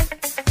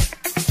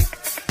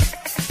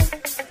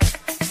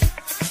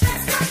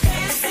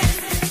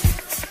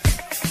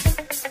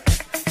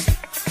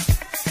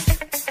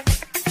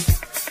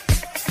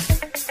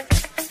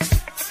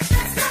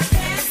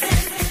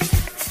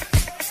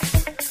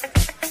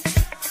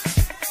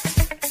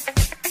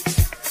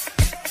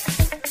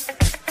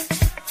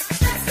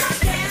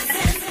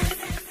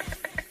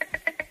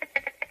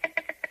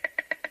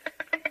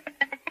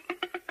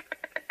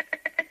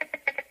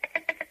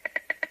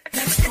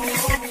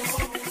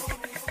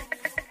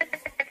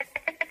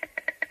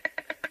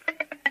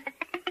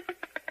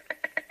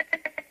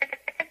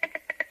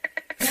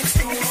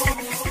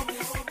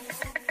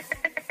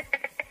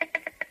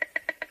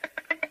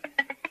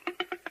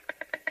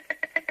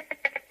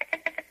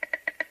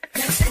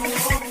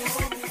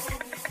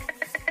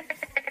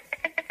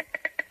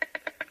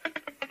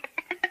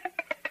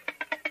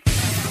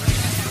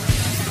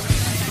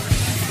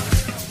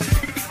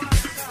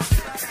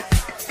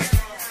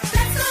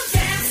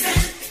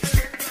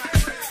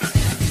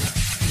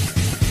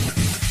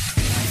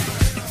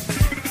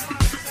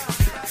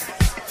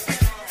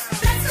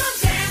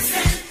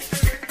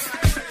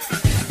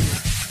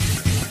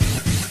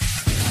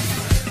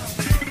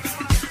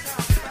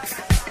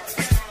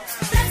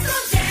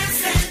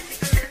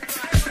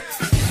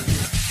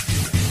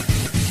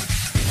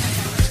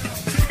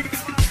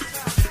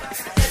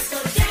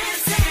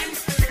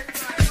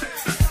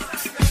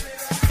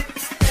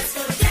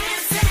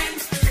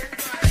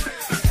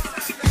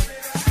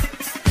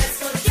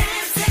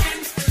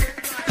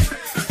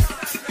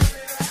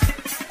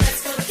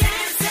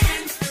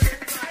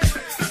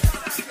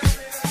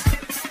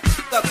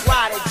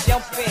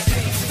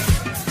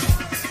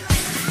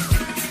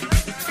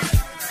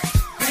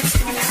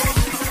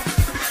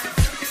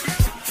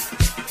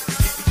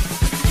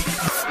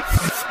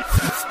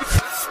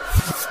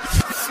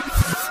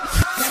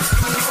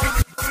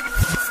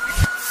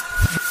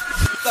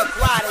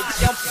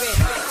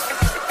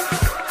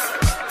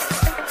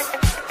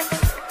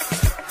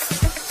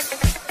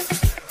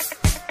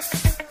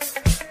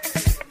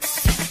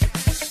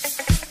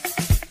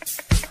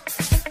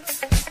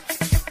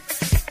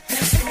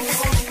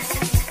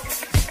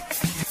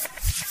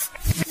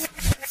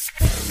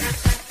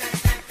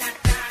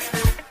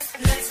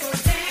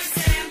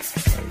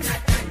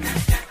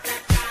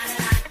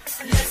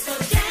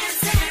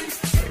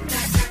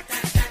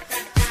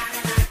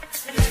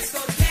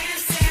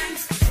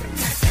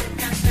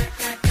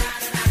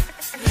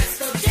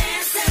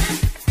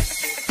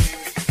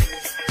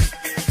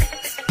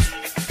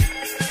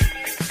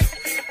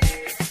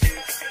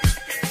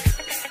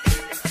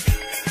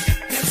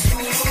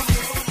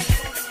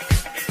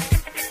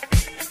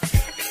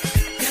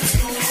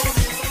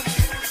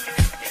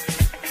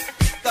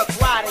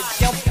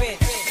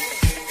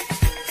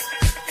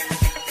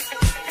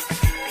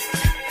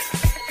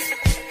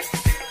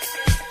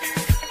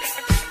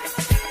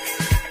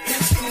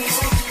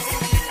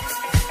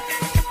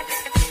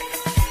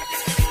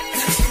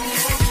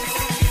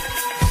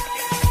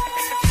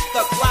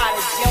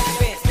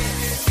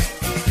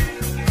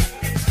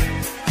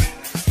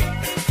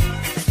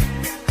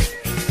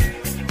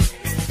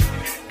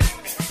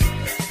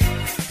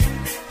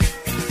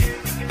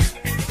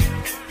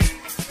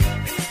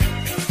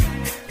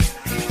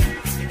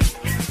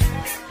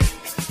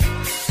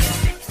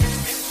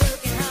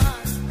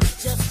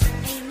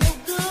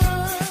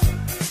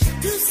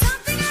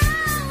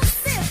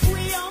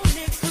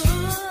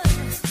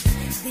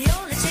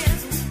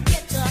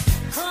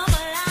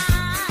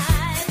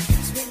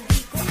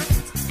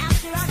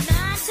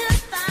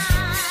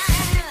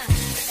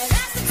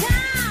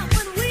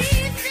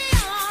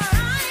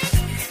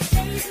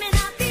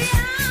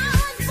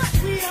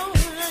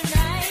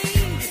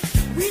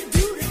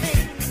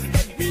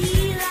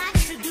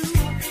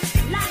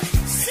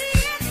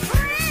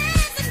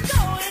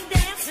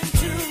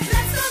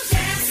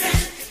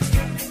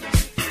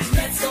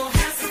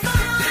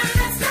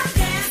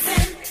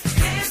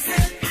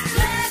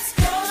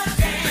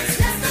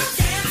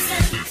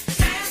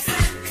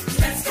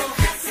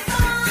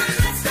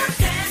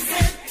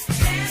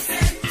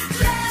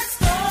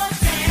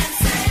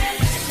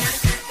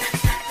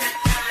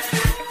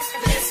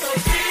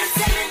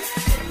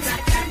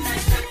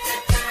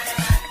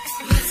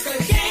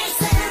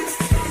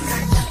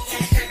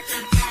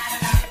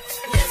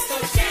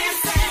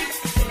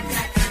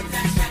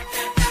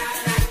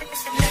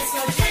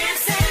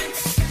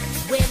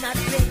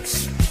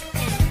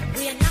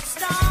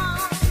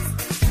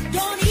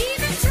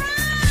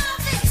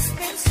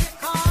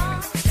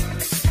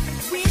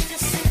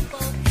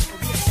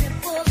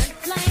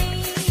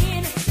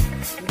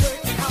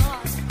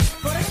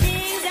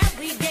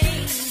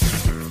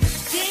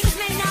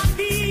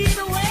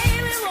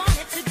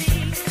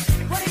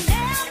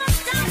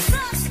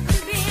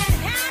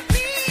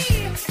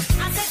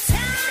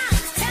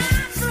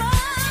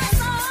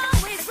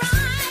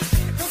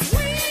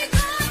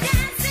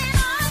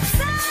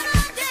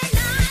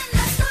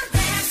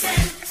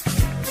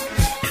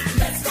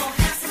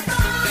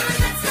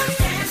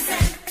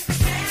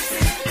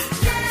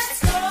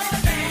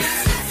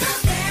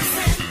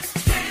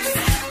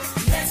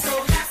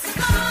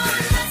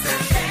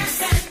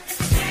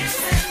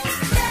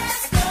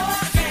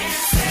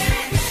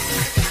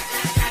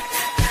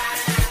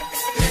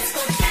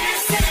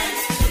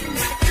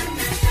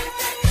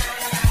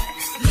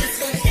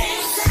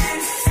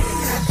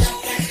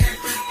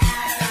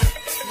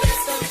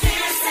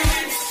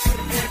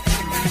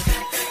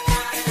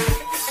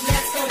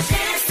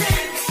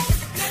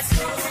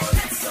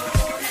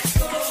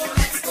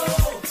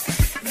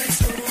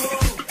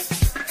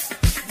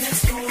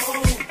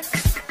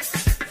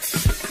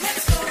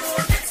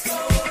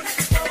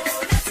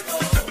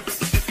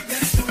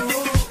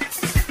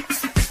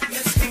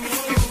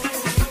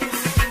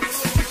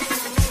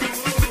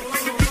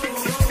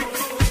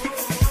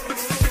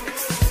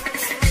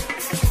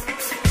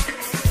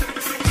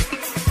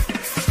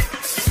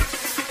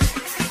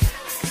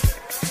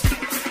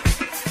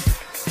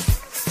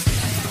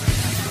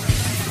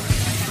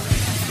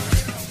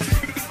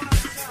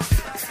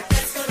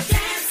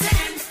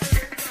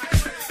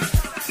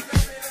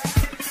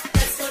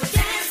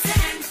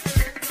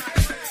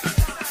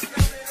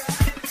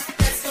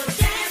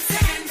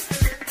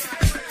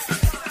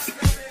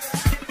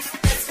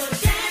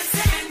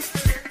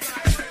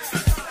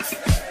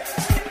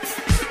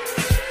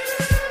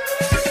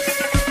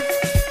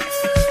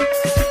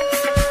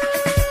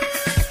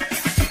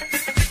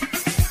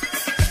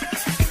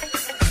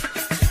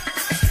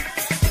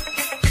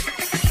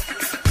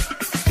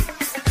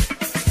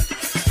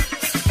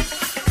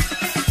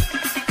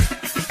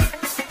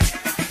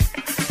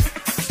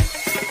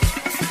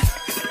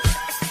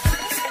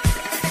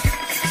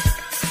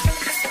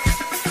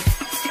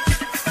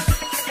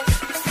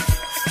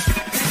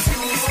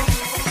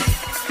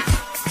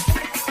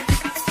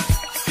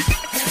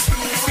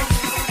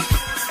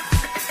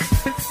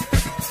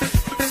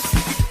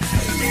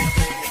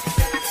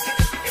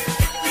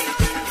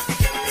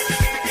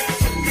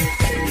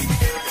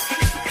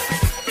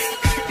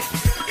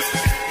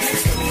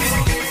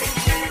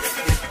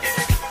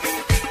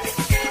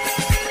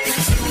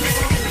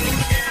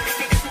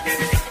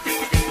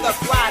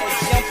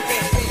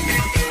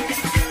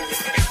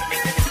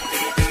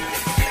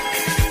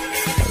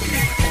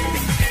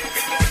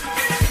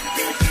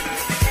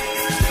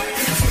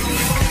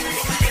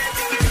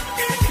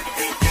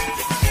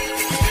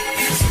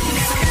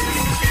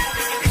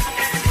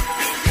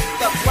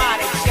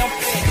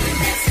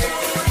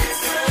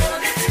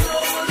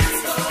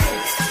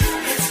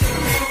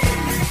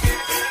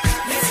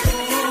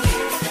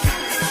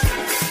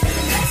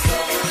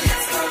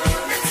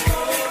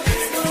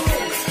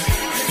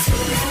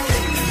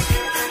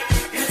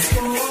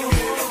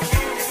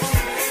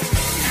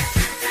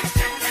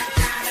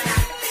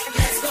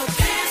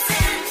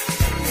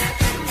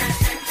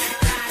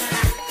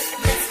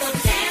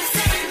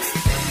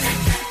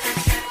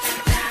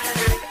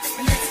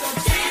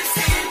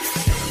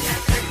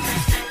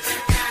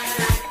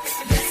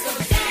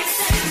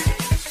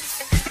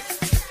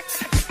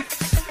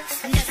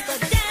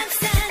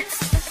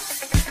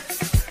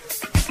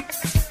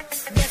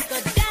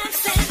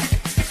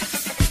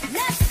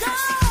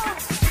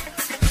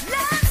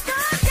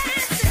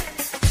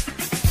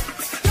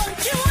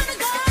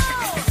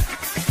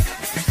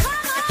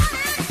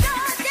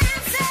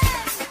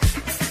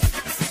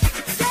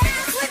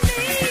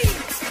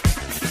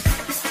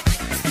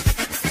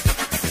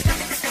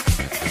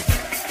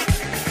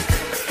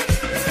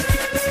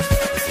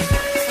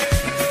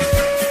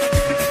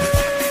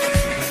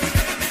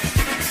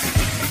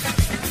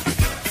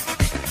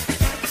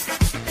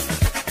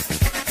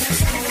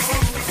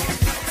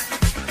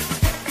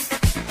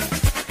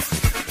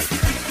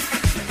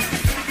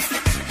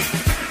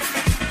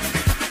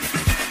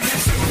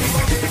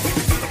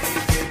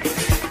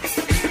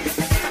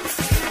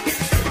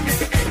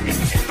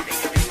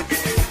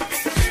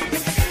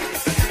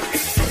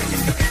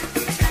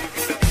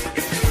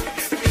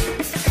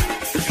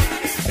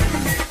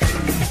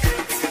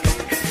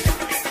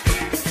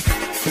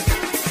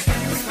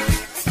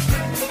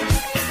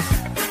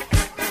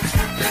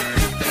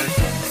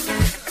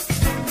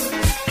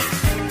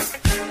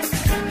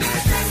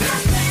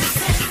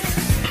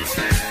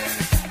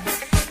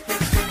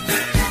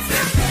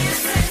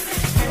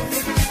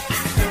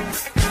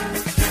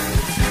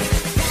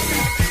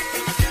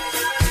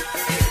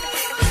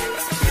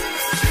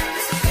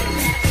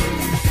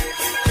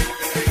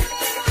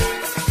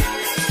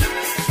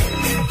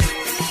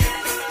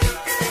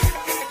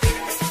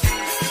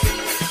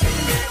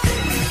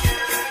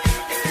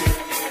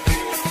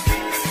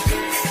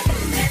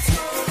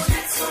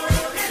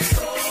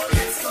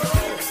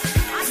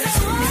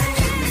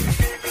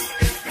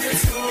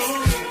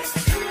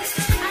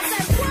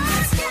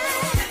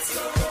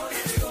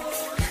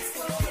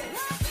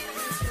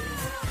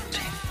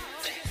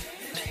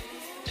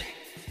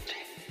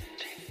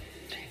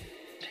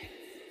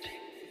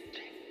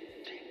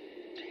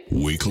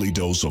 weekly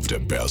dose of the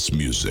best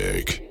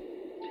music.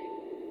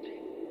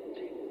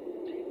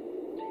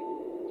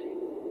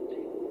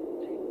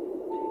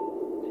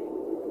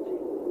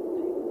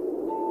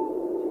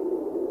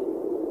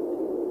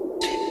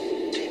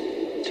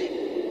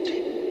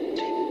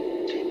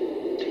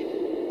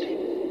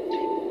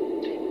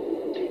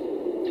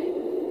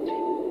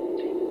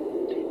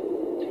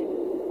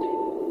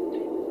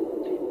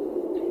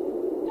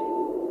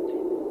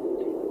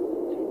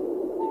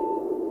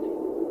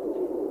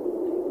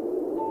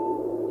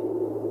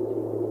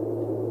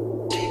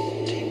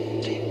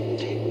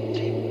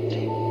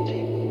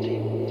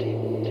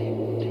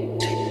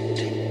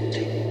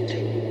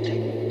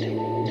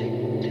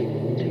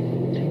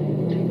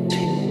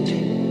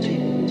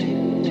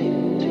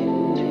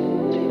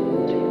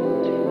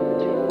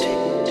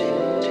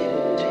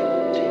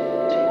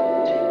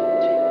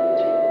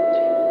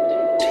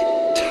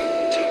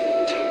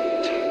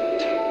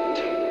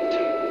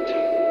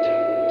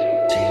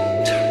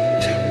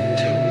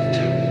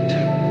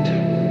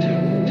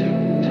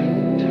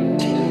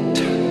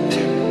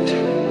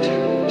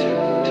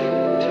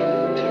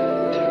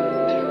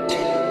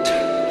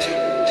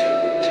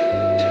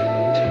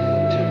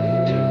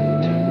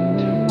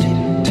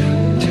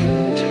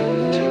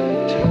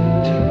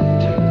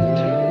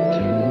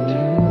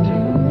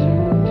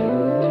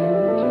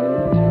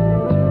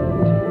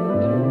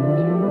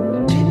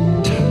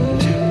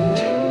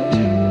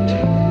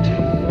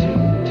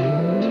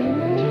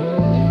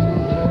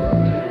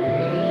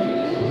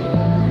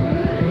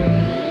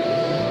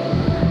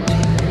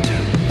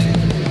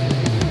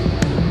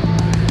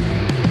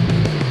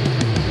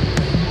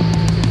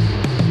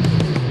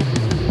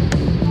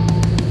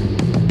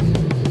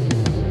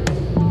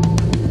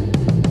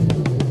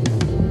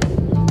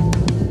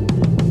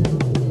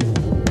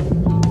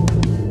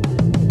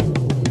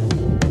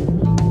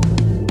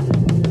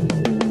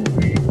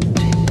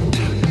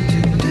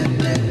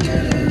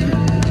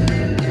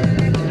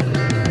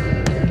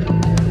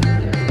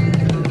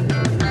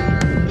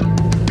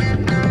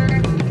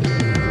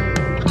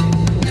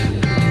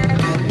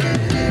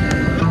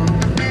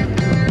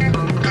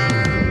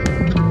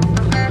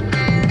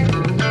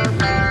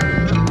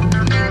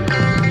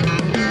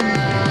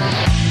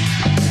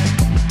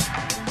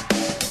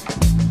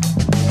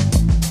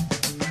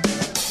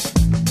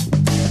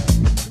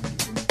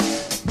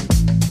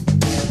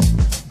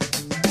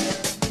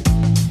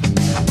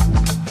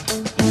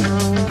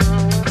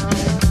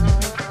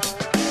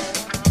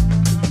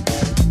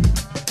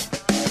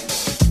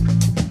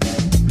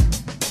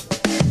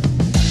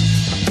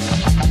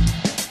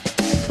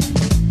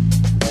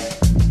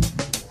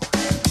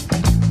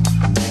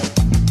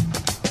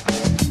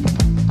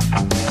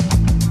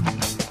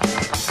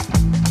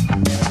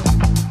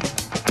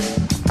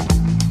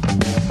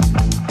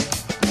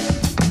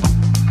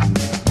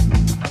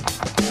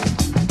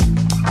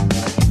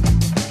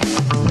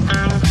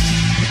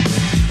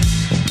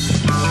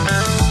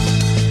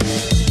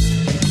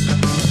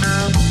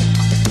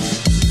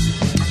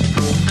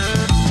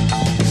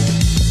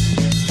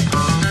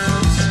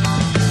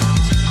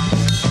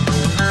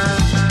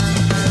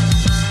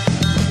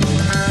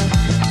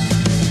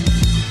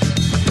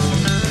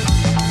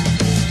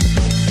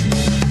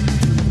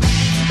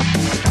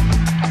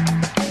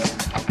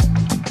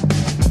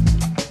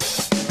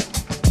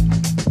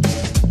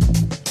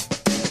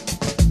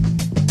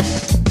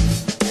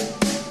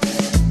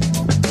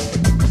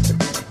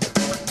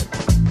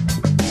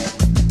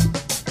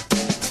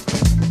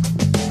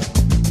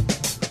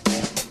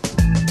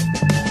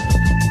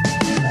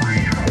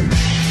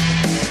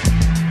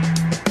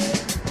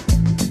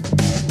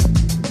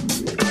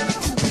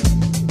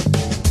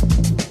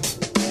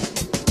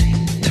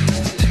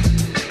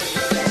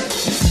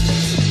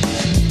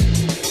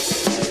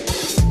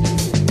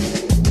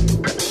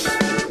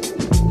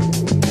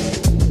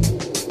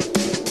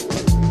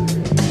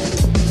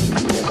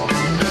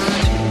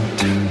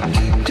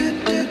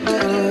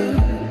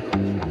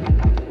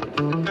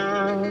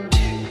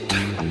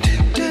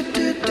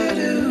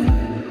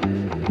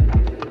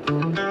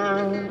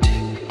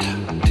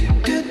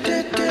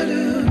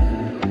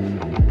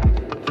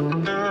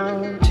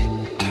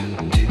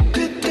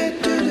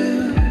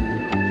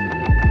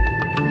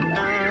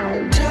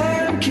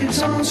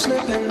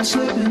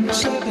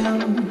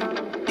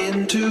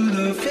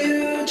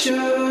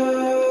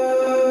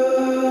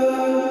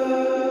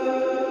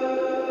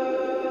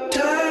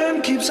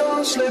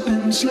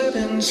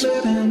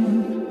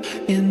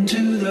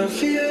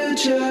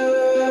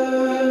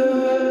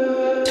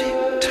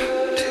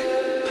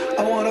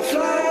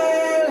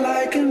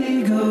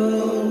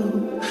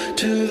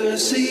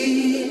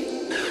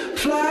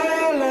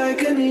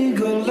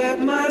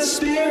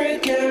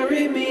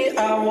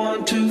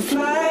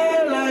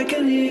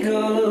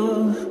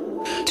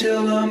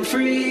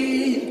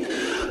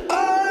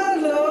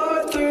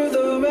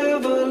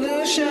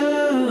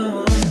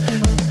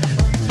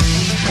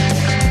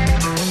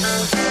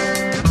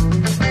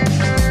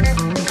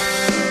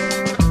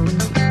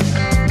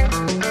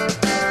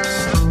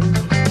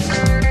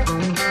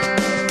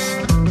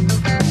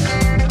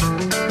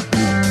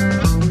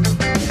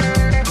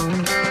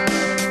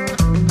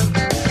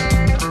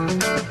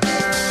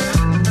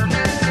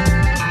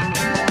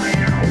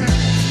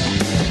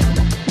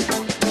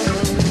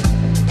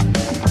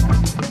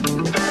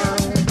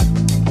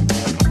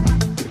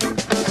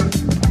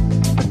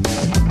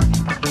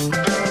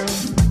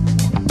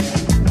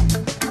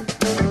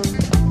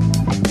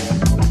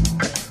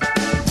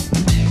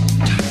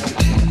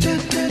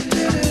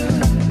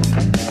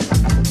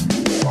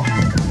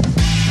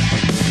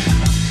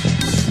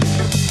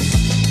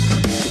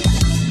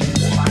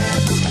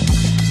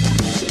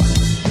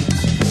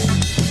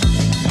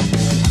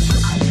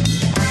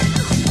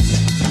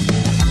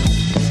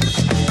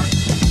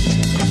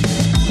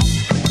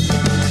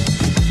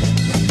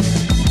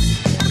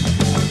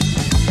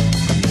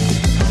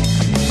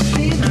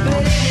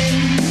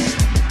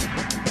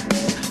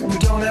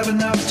 don't have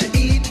enough to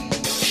eat.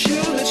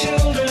 Shoe the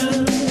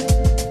children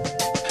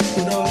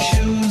with no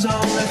shoes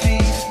on their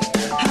feet.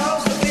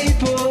 How's the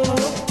people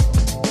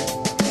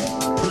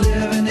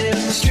living in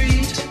the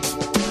street?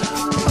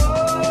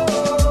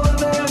 Oh,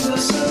 there's a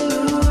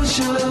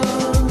solution.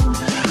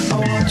 I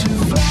want to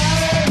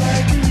fly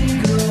like an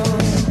eagle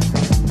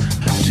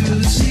to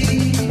the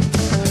sea.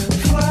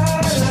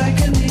 Fly like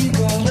an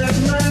eagle, let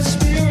my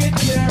spirit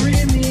carry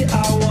me. I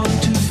want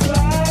to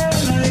fly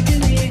like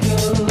an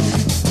eagle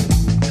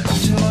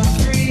till I'm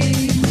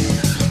free.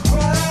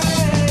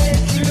 Right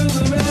through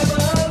the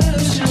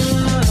revolution.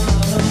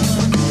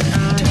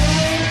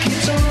 Time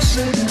keeps on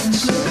slipping,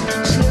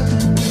 slipping,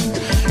 slipping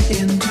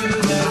into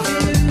the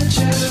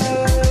future.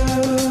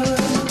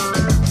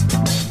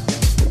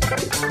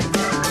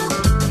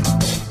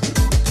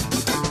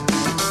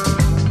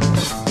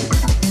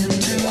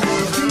 Into the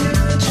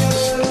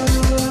future.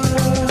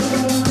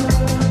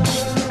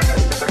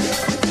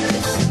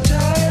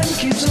 Time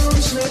keeps on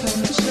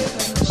slipping,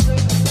 slipping,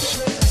 slipping,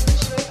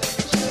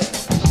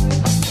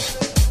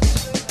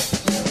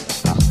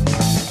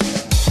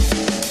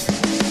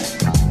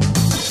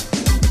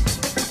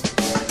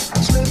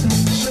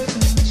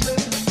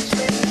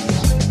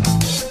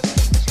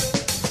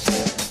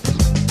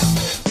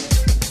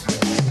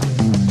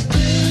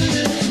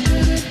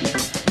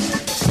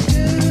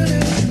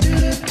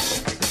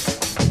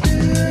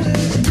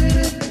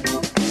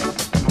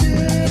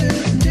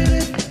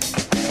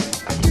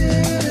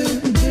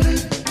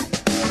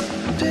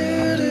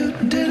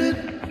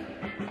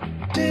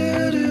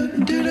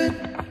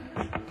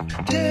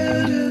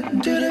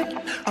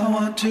 I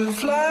want to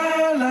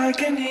fly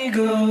like an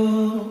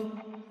eagle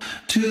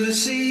to the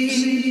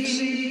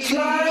sea.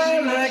 Fly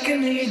like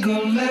an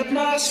eagle, let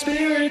my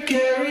spirit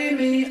carry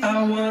me.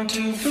 I want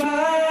to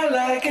fly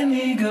like an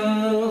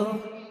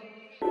eagle.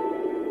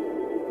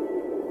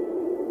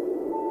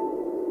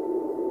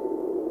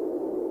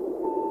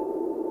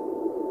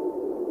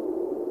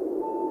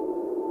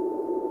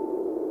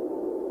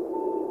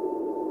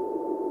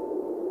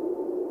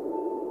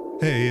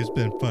 Hey, it's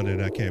been fun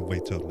and I can't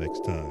wait till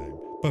next time.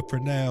 But for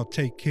now,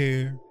 take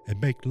care and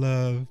make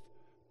love.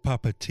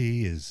 Papa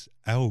T is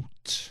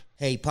out.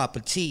 Hey, Papa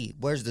T,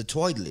 where's the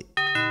toilet?